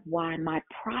part of why my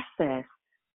process,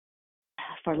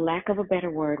 for lack of a better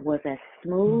word, was as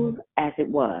smooth as it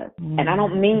was. And I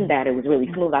don't mean that it was really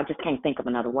smooth. I just can't think of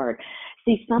another word.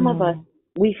 See, some of us,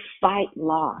 we fight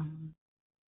loss.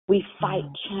 We fight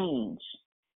change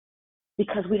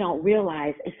because we don't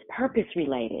realize it's purpose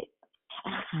related.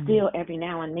 And I still, every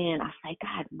now and then, I say,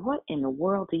 God, what in the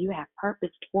world do you have purpose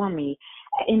for me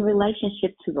in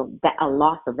relationship to a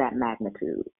loss of that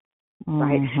magnitude?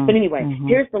 Right? But anyway,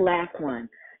 here's the last one.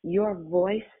 Your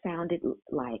voice sounded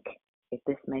like, if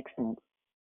this makes sense,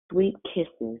 sweet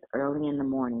kisses early in the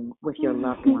morning with your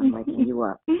loved one waking you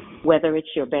up, whether it's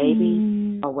your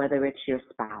baby or whether it's your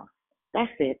spouse.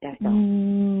 That's it. That's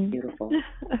all. Beautiful.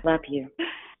 Love you.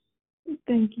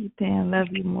 Thank you, Dan. Love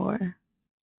you more.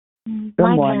 Good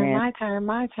my morning.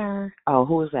 My turn. Oh,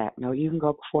 who is that? No, you can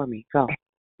go before me. Go.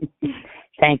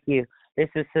 Thank you. This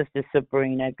is Sister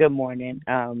Sabrina. Good morning,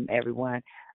 everyone.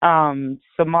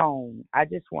 Simone, I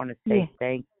just want to say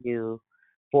thank you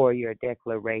for your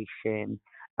declaration.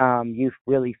 You've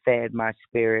really fed my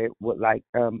spirit with, like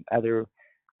other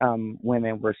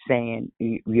women were saying,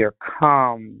 your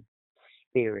calm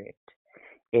spirit.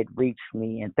 It reached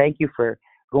me. And thank you for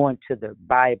going to the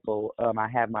Bible. I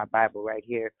have my Bible right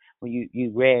here. When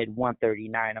you read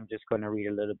 139, I'm just going to read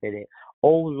a little bit of it. O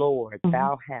Lord,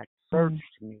 thou hast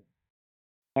searched me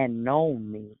and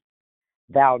known me.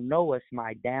 Thou knowest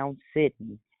my down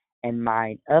sitting and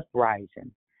mine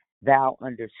uprising. Thou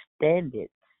understandest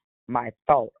my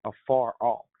thought afar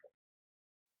off.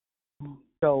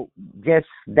 So just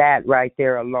that right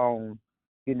there alone,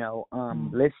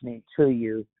 listening to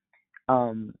you,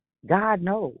 God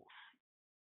knows.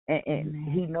 And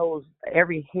he knows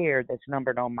every hair that's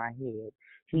numbered on my head.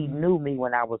 He knew me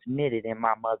when I was knitted in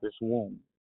my mother's womb.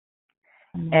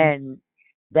 And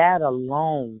that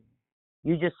alone,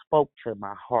 you just spoke to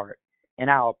my heart. And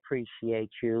I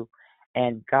appreciate you.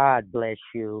 And God bless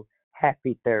you.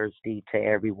 Happy Thursday to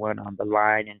everyone on the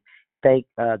line. And thank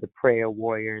the prayer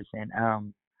warriors. And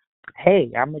hey,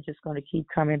 I'm just going to keep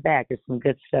coming back. There's some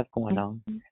good stuff going on.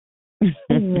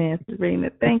 Amen, Sabrina.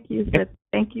 Thank you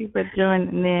for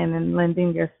joining in and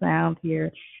lending your sound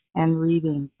here and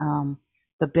reading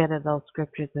the bit of those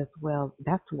scriptures as well.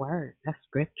 That's word. That's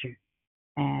scripture,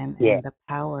 and the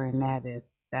power in that is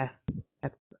that's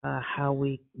how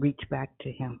we reach back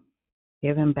to Him,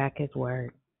 give Him back His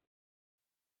word.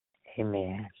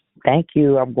 Amen. Thank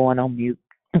you. I'm going on mute.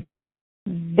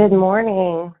 Good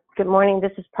morning. Good morning.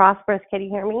 This is Prosperous. Can you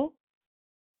hear me?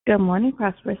 Good morning,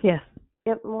 Prosperous. Yes.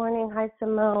 Good morning. Hi,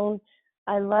 Simone.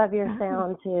 I love your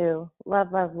sound, too.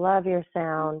 Love, love, love your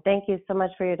sound. Thank you so much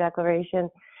for your declaration.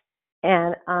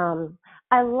 And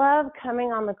I love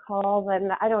coming on the calls,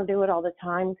 and I don't do it all the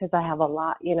time because I have a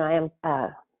lot. I am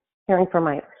caring for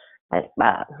my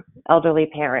elderly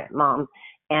parent, mom,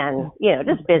 and,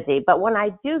 just busy. But when I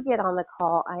do get on the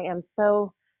call, I am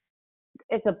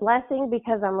it's a blessing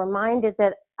because I'm reminded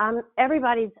that I'm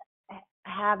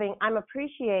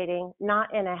appreciating,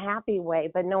 not in a happy way,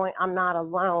 but knowing I'm not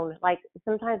alone. Like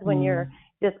sometimes when you're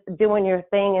just doing your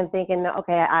thing and thinking,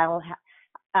 okay, I don't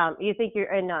have, you think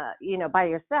you're in, by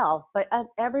yourself, but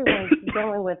everyone's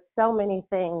dealing with so many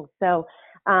things. So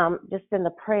just in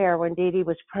the prayer, when Dee Dee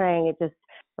was praying, it just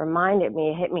reminded me,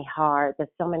 it hit me hard that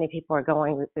so many people are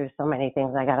going through so many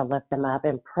things. I got to lift them up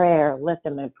in prayer,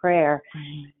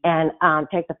 and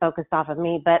take the focus off of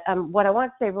me. But what I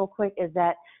want to say real quick is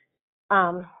that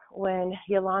when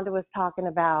Yolanda was talking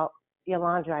about,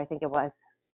 I think it was,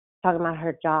 talking about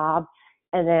her job,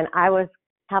 and then I was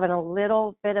having a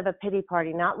little bit of a pity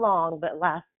party, not long, but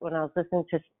when I was listening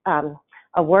to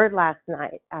a word last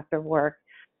night after work.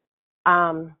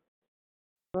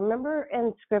 Remember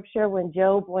in Scripture when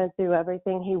Job went through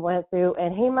everything he went through,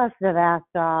 and he must have asked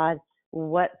God,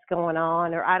 what's going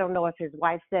on, or I don't know if his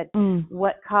wife said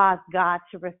what caused God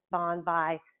to respond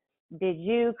by, did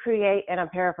you create, and I'm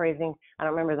paraphrasing, I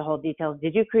don't remember the whole details,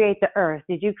 did you create the earth?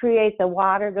 Did you create the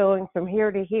water going from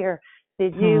here to here?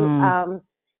 Did you,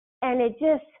 and it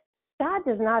just, God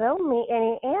does not owe me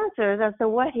any answers as to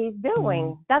what he's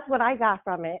doing. That's what I got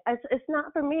from it. It's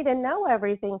not for me to know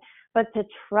everything, but to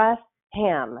trust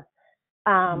him.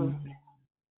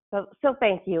 So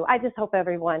thank you. I just hope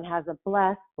everyone has a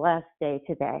blessed day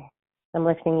today. I'm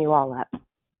lifting you all up.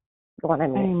 Go on,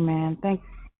 Amy. Amen. Thank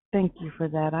you for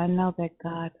that. I know that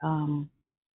God, I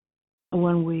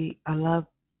love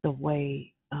the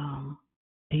way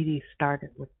Dee Dee started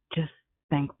with just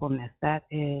thankfulness. That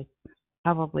is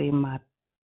probably my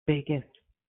biggest,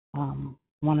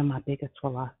 one of my biggest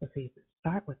philosophies.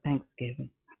 Start with Thanksgiving.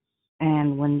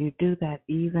 And when you do that,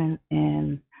 even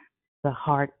in the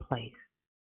hard place,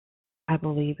 I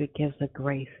believe it gives a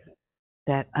grace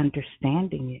that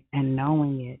understanding it and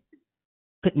knowing it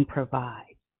couldn't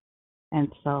provide.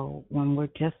 And so when we're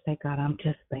just say, God, I'm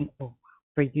just thankful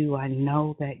for you. I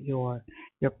know that your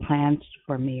plans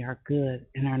for me are good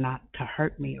and are not to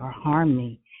hurt me or harm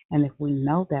me. And if we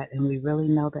know that and we really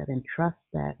know that and trust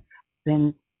that,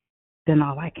 then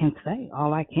all I can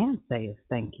say is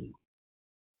thank you.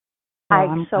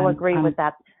 So I agree with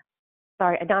that.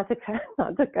 Sorry, not to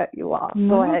cut you off.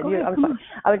 No, go ahead. Go ahead. I'm sorry.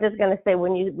 I was just going to say,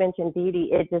 when you mentioned Dee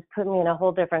Dee, it just put me in a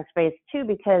whole different space too,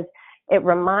 because it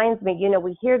reminds me,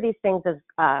 we hear these things as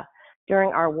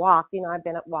during our walk. I've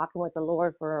been walking with the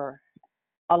Lord for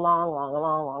a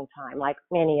long time, like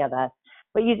many of us.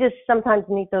 But you just sometimes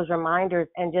need those reminders,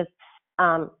 and just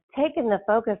taking the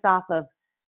focus off of,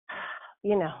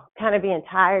 kind of being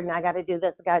tired and I got to do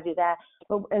this, I got to do that.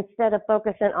 But instead of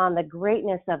focusing on the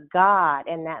greatness of God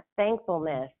and that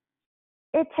thankfulness,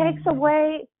 it takes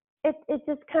away, it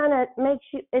just kind of makes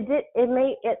you,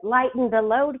 it lightened the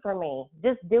load for me,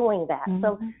 just doing that.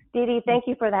 So Dee Dee, thank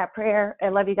you for that prayer. I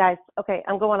love you guys. Okay,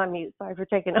 I'm going on mute. Sorry for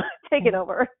taking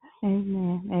over.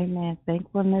 Amen.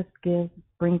 Thankfulness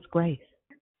brings grace.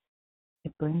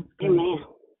 It brings grace. Amen.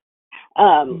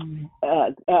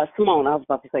 Simone, I was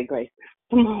about to say Grace.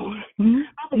 Simone, I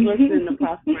was listening to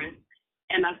Prosperous,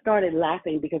 and I started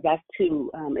laughing because that too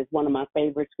is one of my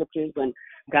favorite scriptures. When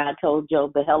God told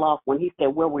Job the hell off, when he said,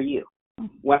 "Where were you?"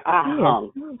 Where I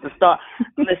hung. The star.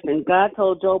 Listen, God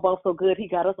told Job off so good, he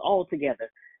got us all together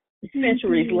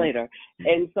centuries later,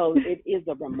 and so it is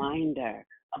a reminder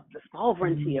of the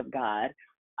sovereignty of God,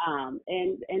 and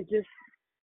just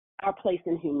our place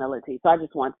in humility. So I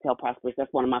just wanted to tell Prosperous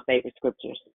that's one of my favorite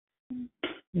scriptures.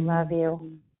 Love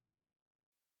you.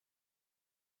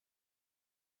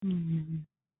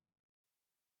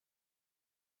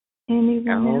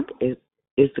 Anyone else?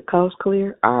 Is the coast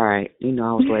clear? All right.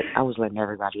 I was letting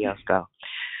everybody else go.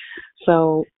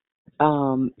 So,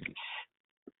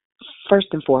 first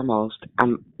and foremost,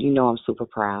 I'm super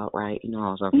proud, right? I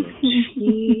was over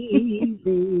here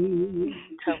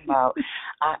talking about.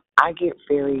 I get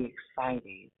very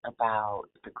excited about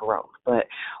the growth, but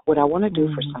what I want to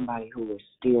do for somebody who is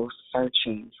still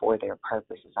searching for their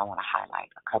purpose is I want to highlight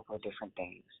a couple of different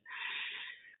things.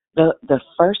 The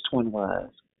first one was,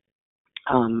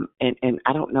 and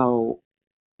I don't know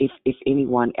if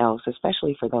anyone else,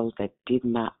 especially for those that did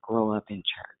not grow up in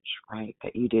church, right?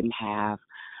 That you didn't have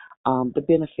the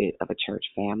benefit of a church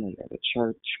family or the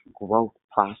church growth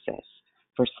process.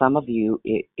 For some of you,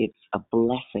 it's a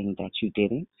blessing that you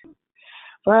didn't.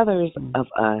 For others of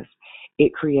us,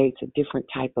 it creates a different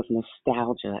type of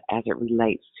nostalgia as it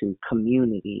relates to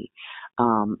community,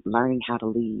 learning how to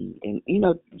lead, and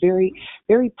very,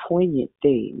 very poignant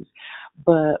things.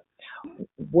 But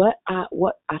what I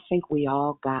think we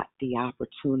all got the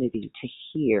opportunity to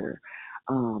hear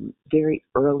very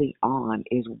early on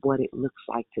is what it looks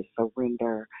like to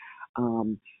surrender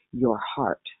your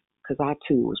heart. Because I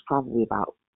too was probably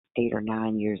about 8 or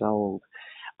 9 years old,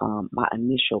 my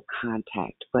initial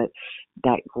contact, but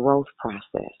that growth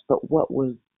process. But what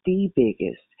was the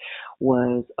biggest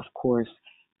was, of course,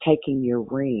 taking your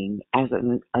ring as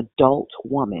an adult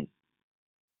woman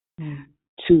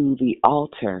to the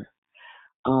altar,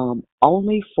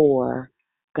 only for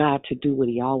God to do what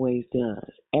he always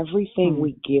does. Everything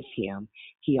we give him,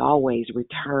 he always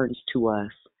returns to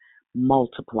us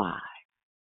multiplied.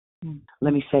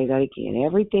 Let me say that again.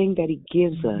 Everything that he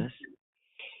gives us,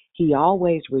 he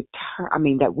always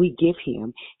that we give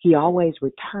him, he always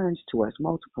returns to us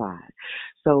multiplied.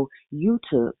 So you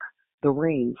took the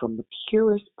ring from the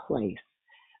purest place,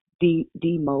 the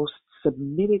most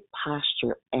submitted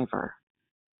posture ever.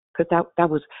 Because that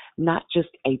was not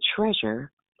just a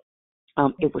treasure,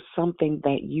 it was something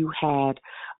that you had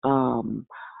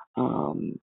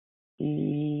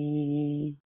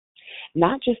mm,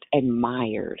 not just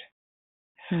admired,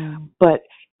 but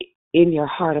in your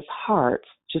heart of hearts,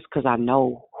 just because I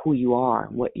know who you are,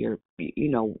 what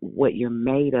what you're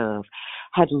made of,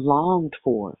 had longed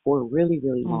for a really,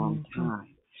 really long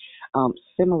time.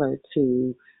 Similar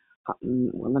to,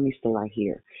 well, let me stay right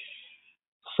here.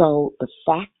 So the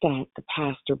fact that the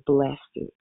pastor blessed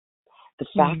it, the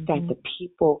fact that the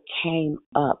people came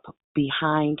up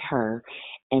behind her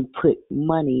and put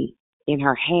money in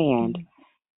her hand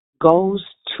goes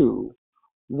to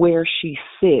where she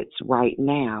sits right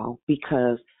now,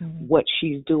 because what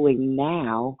she's doing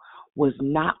now was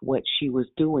not what she was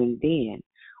doing then.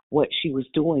 What she was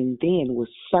doing then was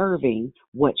serving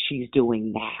what she's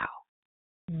doing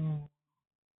now.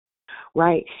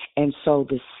 Right? And so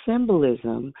the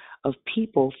symbolism of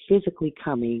people physically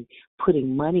coming,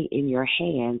 putting money in your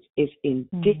hands is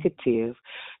indicative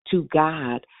to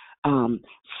God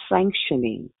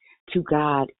sanctioning, to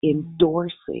God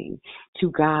endorsing,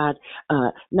 to God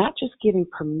not just giving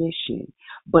permission,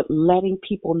 but letting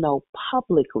people know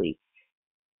publicly,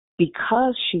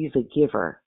 because she's a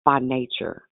giver by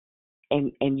nature,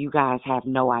 and you guys have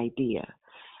no idea,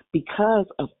 because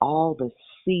of all the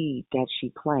seed that she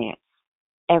plants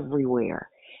everywhere,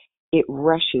 it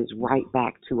rushes right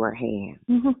back to her hand.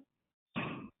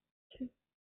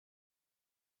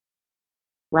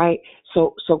 Right?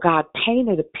 So God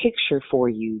painted a picture for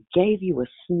you, gave you a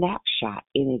snapshot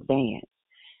in advance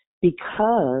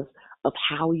because of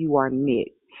how you are knit.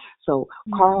 So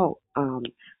Carl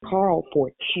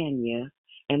for Tanya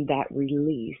and that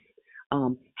release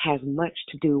has much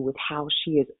to do with how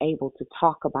she is able to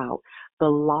talk about the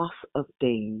loss of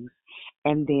things,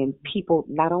 and then people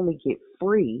not only get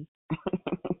free,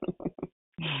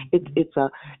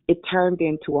 it turned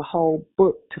into a whole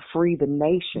book to free the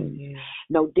nations.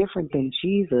 No different than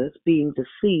Jesus being the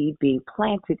seed, being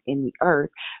planted in the earth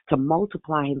to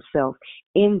multiply himself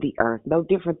in the earth. No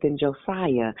different than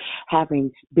Josiah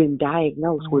having been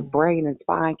diagnosed with brain and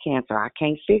spine cancer. I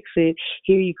can't fix it.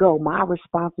 Here you go. My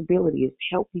responsibility is to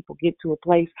help people get to a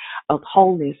place of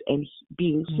wholeness and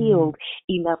being healed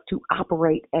enough to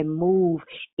operate and move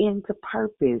into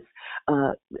purpose.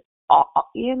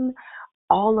 In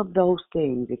all of those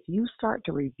things, if you start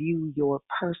to review your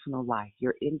personal life,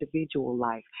 your individual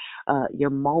life, your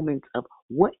moments of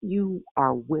what you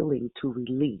are willing to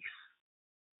release,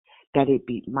 that it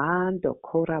be Mando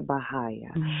Kora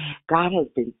Bahaya. God has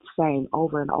been saying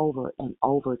over and over and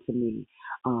over to me,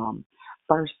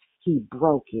 first he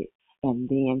broke it and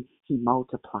then he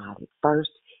multiplied it.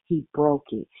 First he broke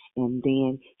it and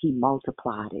then he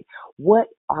multiplied it. What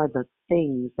are the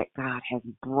things that God has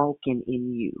broken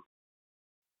in you,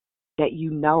 that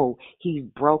you know he's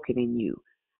broken in you?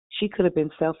 She could have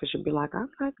been selfish and be like, I'm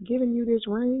not giving you this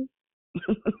ring.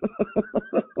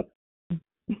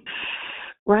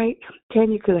 Right?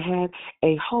 Tanya could have had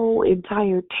a whole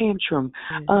entire tantrum.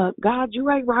 God, you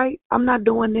ain't right. I'm not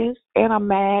doing this, and I'm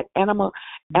mad, and I'm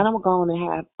going to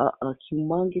have a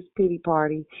humongous pity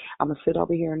party. I'm gonna sit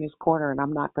over here in this corner, and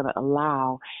I'm not gonna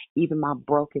allow even my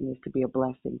brokenness to be a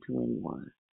blessing to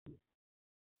anyone.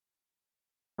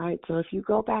 Right? So if you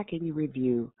go back and you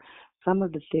review some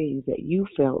of the things that you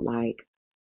felt like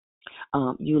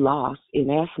you lost,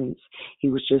 in essence, he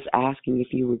was just asking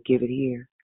if you would give it here.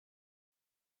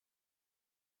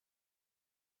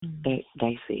 They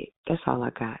see it. That's all I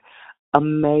got.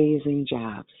 Amazing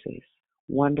job, sis.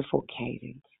 Wonderful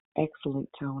cadence. Excellent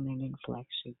tone and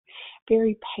inflection.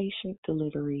 Very patient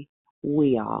delivery.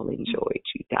 We all enjoyed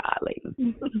you,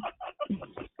 darling.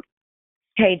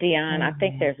 Hey, Dion, I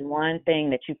think there's one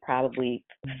thing that you probably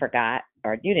forgot,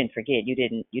 or you didn't forget. You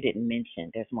didn't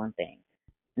mention. There's one thing.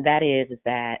 That is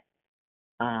that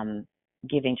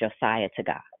giving Josiah to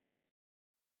God.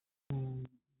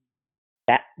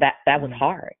 That was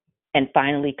hard. And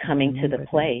finally coming to the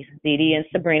place, Dee Dee and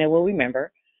Sabrina will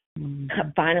remember.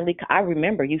 Finally, I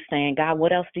remember you saying, God,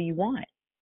 what else do you want?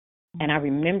 And I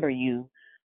remember your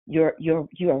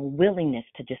willingness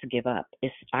to just give up.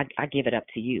 I give it up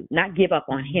to you. Not give up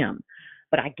on him,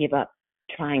 but I give up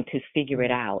trying to figure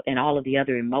it out, and all of the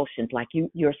other emotions, like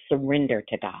your surrender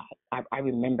to God. I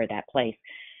remember that place.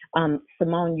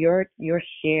 Simone, your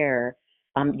share,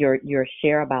 your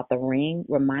share about the ring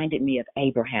reminded me of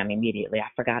Abraham immediately. I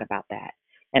forgot about that,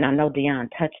 and I know Dion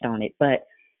touched on it, but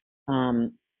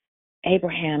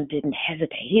Abraham didn't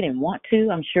hesitate. He didn't want to.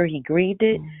 I'm sure he grieved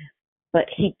it, but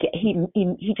he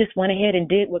just went ahead and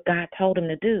did what God told him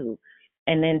to do.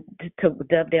 And then to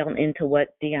dovetail into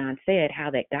what Dion said,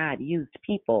 how that God used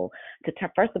people to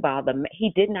turn. First of all,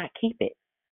 he did not keep it.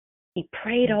 He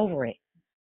prayed over it.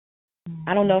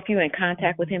 I don't know if you're in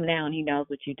contact with him now and he knows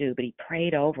what you do, but he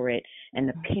prayed over it and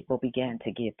the people began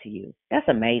to give to you. That's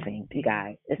amazing, you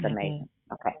guys. It's amazing.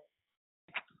 Okay.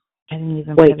 I didn't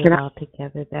even put it all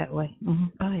together that way. Go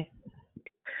ahead.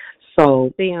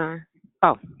 So, Dion.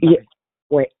 Oh, yeah.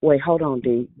 Wait, hold on,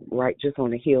 D. Right, just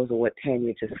on the heels of what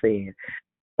Tanya just said.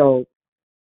 So,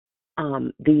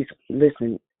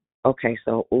 listen. Okay,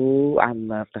 so, I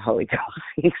love the Holy Ghost.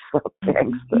 He's so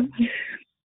gangster.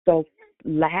 So,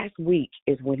 last week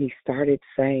is when he started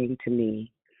saying to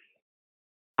me,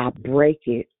 I break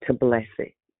it to bless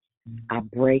it. I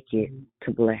break it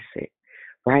to bless it.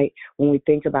 Right? When we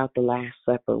think about the Last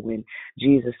Supper, when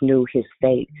Jesus knew his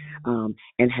fate and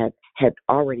had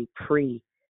already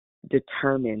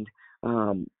predetermined,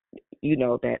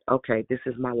 that, okay, this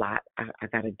is my lot. I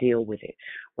got to deal with it.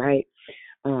 Right?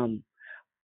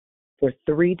 For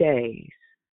 3 days,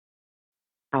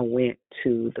 I went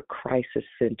to the crisis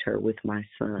center with my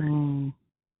son.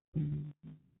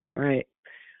 Right?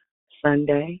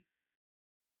 Sunday,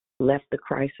 left the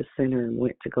crisis center and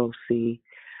went to go see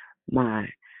my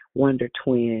wonder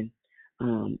twin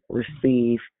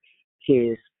receive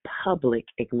his public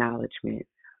acknowledgement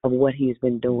of what he's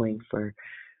been doing for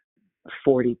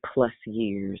 40 plus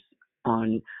years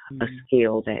on a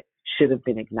scale that should have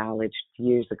been acknowledged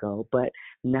years ago, but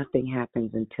nothing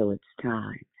happens until it's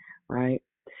time, right?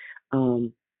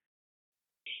 In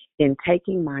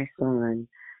taking my son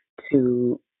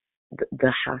to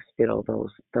the hospital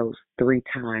those 3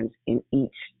 times in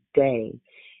each day,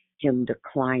 him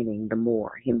declining the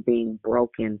more, him being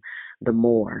broken the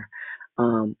more,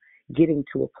 getting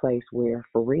to a place where,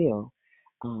 for real,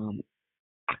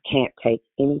 I can't take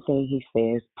anything he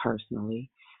says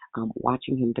personally,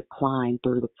 watching him decline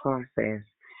through the process,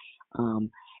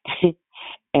 and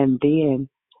then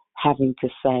having to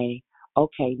say,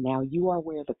 okay, now you are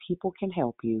where the people can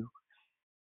help you.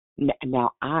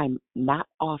 Now I'm not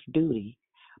off duty,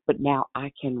 but now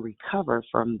I can recover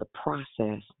from the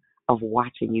process of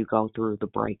watching you go through the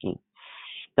breaking.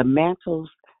 The mantles,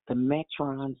 the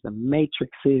metrons, the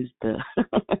matrices, the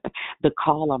the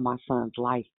call on my son's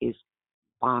life is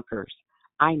bonkers.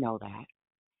 I know that.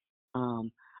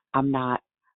 I'm not.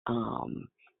 I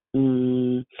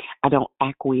don't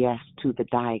acquiesce to the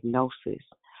diagnosis.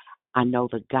 I know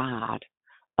the God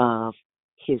of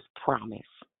His promise,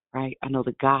 right? I know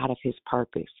the God of His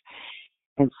purpose,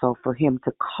 and so for Him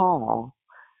to call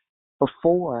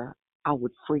before, I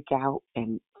would freak out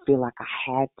and feel like I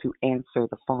had to answer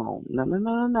the phone.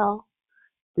 No.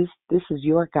 This is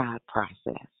your God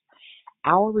process.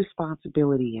 Our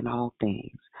responsibility in all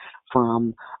things,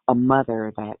 from a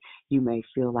mother that you may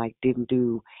feel like didn't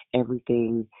do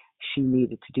everything she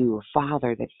needed to do, a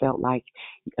father that felt like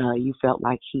you felt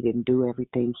like he didn't do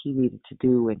everything he needed to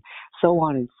do, and so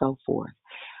on and so forth.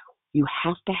 You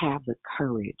have to have the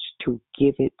courage to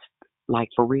give it, like,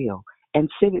 for real,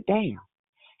 and sit it down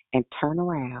and turn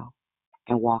around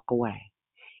and walk away.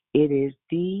 It is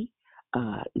the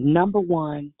number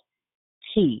one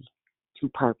key to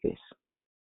purpose.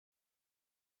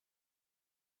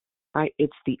 Right?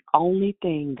 It's the only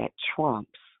thing that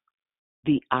trumps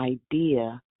the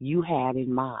idea you had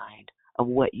in mind of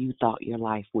what you thought your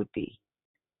life would be,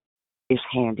 is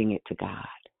handing it to God.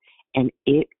 And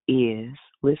it is,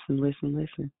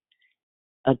 listen,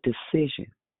 a decision.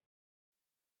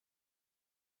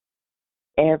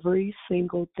 Every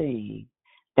single thing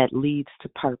that leads to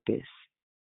purpose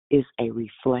is a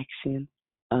reflection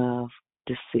of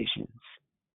decisions.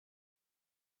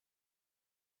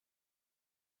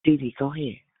 Dee Dee, go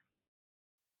ahead.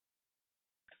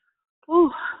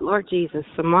 Oh, Lord Jesus,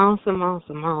 Simone,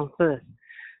 sis.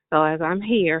 So as I'm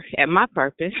here at my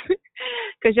purpose,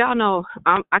 because y'all know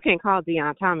I can't call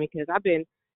Dion Tommy because I've been,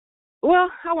 well,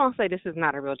 I won't say this is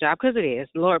not a real job because it is.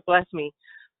 Lord bless me.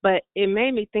 But it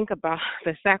made me think about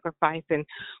the sacrifice, and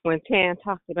when Tan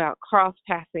talked about cross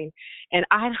passing, and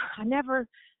I never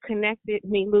connected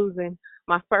me losing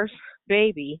my first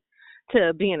baby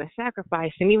to being a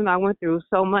sacrifice. And even though I went through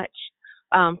so much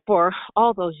for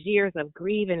all those years of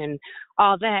grieving and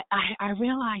all that, I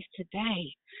realized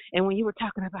today, and when you were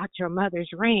talking about your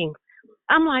mother's ring,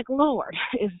 I'm like, Lord,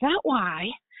 is that why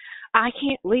I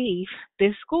can't leave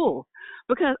this school?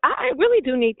 Because I really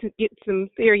do need to get some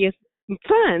serious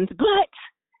funds, but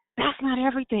that's not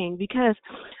everything, because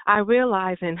I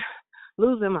realize in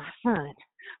losing my son,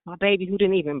 my baby who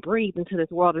didn't even breathe into this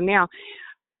world, and now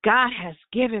God has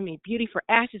given me beauty for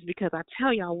ashes, because I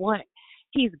tell y'all what,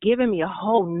 He's given me a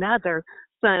whole nother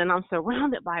son, and I'm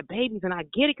surrounded by babies, and I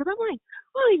get it, because I'm like,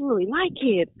 I don't even really like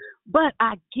kids, but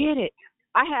I get it.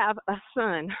 I have a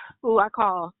son who I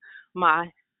call my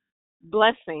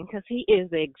blessing because he is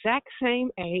the exact same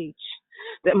age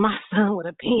that my son would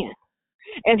have been.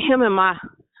 And him and my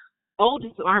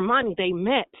oldest, Armani, they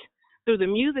met through the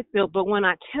music field. But when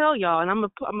I tell y'all, and I'm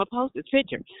gonna post this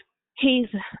picture, he's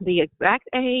the exact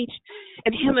age,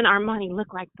 and him and Armani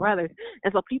look like brothers.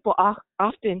 And so people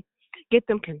often get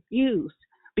them confused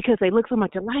because they look so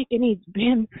much alike, and he's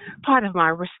been part of my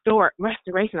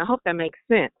restoration. I hope that makes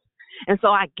sense. And so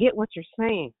I get what you're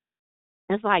saying.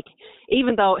 It's like,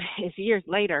 even though it's years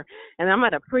later and I'm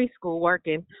at a preschool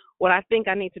working, what I think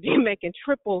I need to be making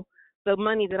triple the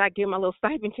money that I get my little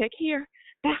stipend check here,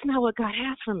 that's not what God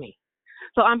has for me.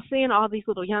 So I'm seeing all these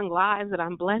little young lives that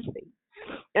I'm blessing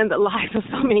and the lives of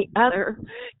so many other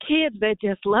kids that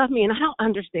just love me, and I don't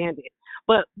understand it.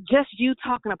 But just you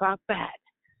talking about that,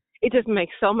 it just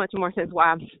makes so much more sense why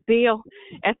I'm still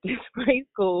at this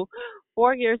preschool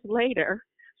 4 years later,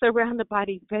 surrounded by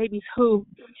these babies who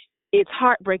it's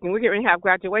heartbreaking. We're getting ready to have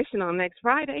graduation on next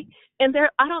Friday, and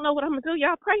I don't know what I'm going to do.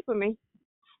 Y'all pray for me.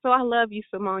 So I love you,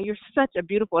 Simone. You're such a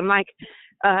beautiful, and like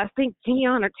I think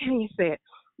Dion or Tanya said,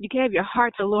 you gave your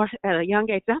heart to the Lord at a young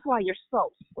age. That's why you're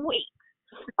so sweet.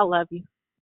 I love you.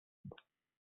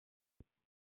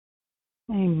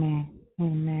 Amen.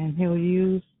 Amen. He'll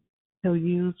use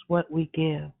what we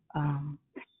give.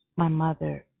 My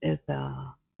mother is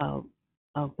a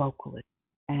vocalist,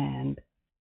 and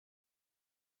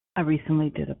I recently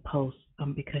did a post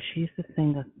because she used to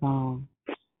sing a song,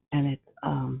 and it's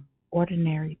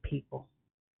Ordinary People.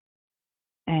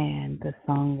 And the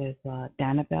song is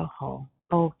Danabelle Hall,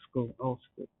 old school.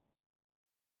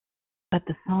 But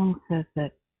the song says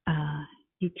that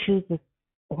he chooses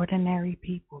ordinary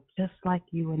people just like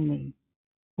you and me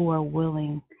who are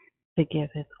willing to give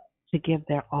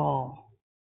their all.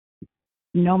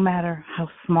 No matter how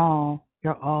small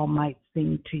your all might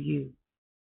seem to you,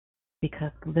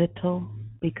 because little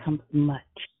becomes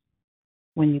much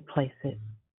when you place it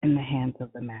in the hands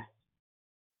of the Master.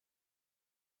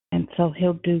 And so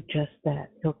he'll do just that.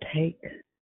 He'll take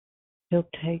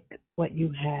what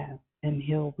you have and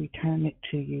he'll return it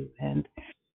to you, and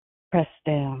pressed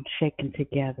down, shaken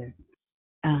together.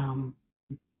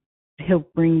 He'll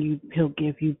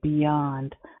give you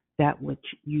beyond that which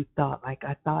you thought. Like,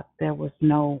 I thought there was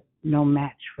no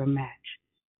match for match,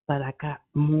 but I got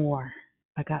more.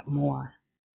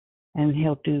 And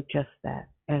he'll do just that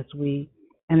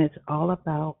and it's all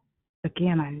about,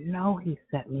 again, I know he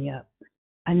set me up,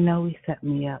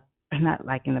 not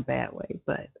like in a bad way,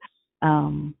 but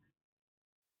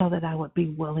so that I would be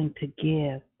willing to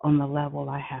give on the level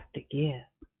I have to give.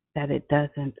 That it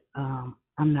doesn't, I'm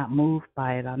not moved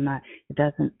by it. I'm not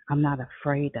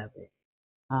afraid of it.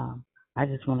 I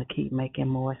just want to keep making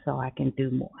more so I can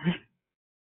do more.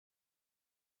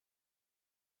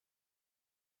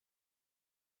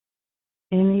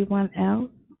 Anyone else?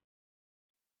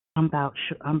 I'm about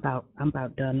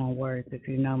done on words. If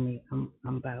you know me, I'm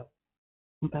about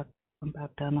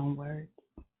done on words.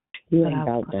 You ain't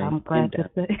about done. I'm glad to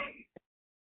say.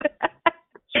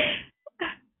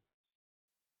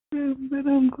 But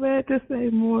I'm glad to say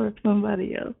more if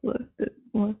somebody else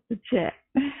wants to chat.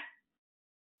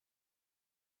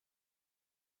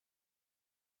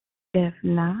 If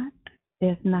not,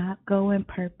 go in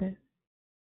purpose.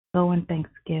 Go in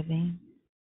thanksgiving.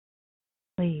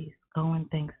 Please go in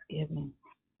thanksgiving.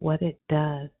 What it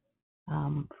does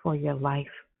for your life,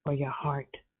 for your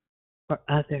heart, for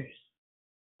others.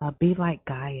 Be like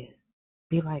Gaius.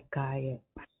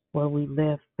 Where we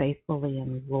live faithfully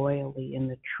and loyally in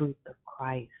the truth of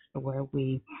Christ, where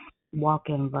we walk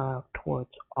in love towards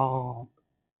all,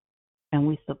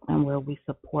 and where we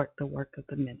support the work of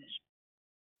the ministry.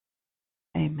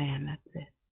 Amen. That's it.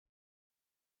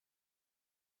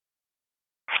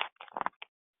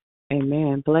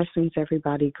 Amen. Blessings,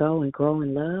 everybody. Go and grow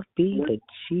in love. Be the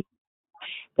chief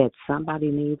that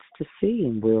somebody needs to see,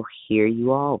 and we'll hear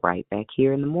you all right back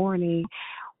here in the morning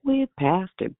with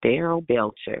Pastor Daryl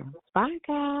Belcher. Bye,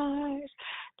 guys.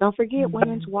 Don't forget,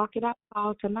 Women's Walk It Out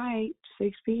call tonight,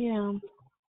 6 p.m.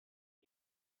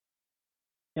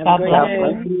 Have a great day.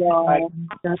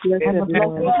 God bless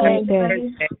everyone.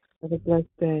 Have a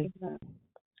blessed day.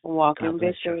 Walk in God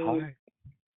bless your victory. heart.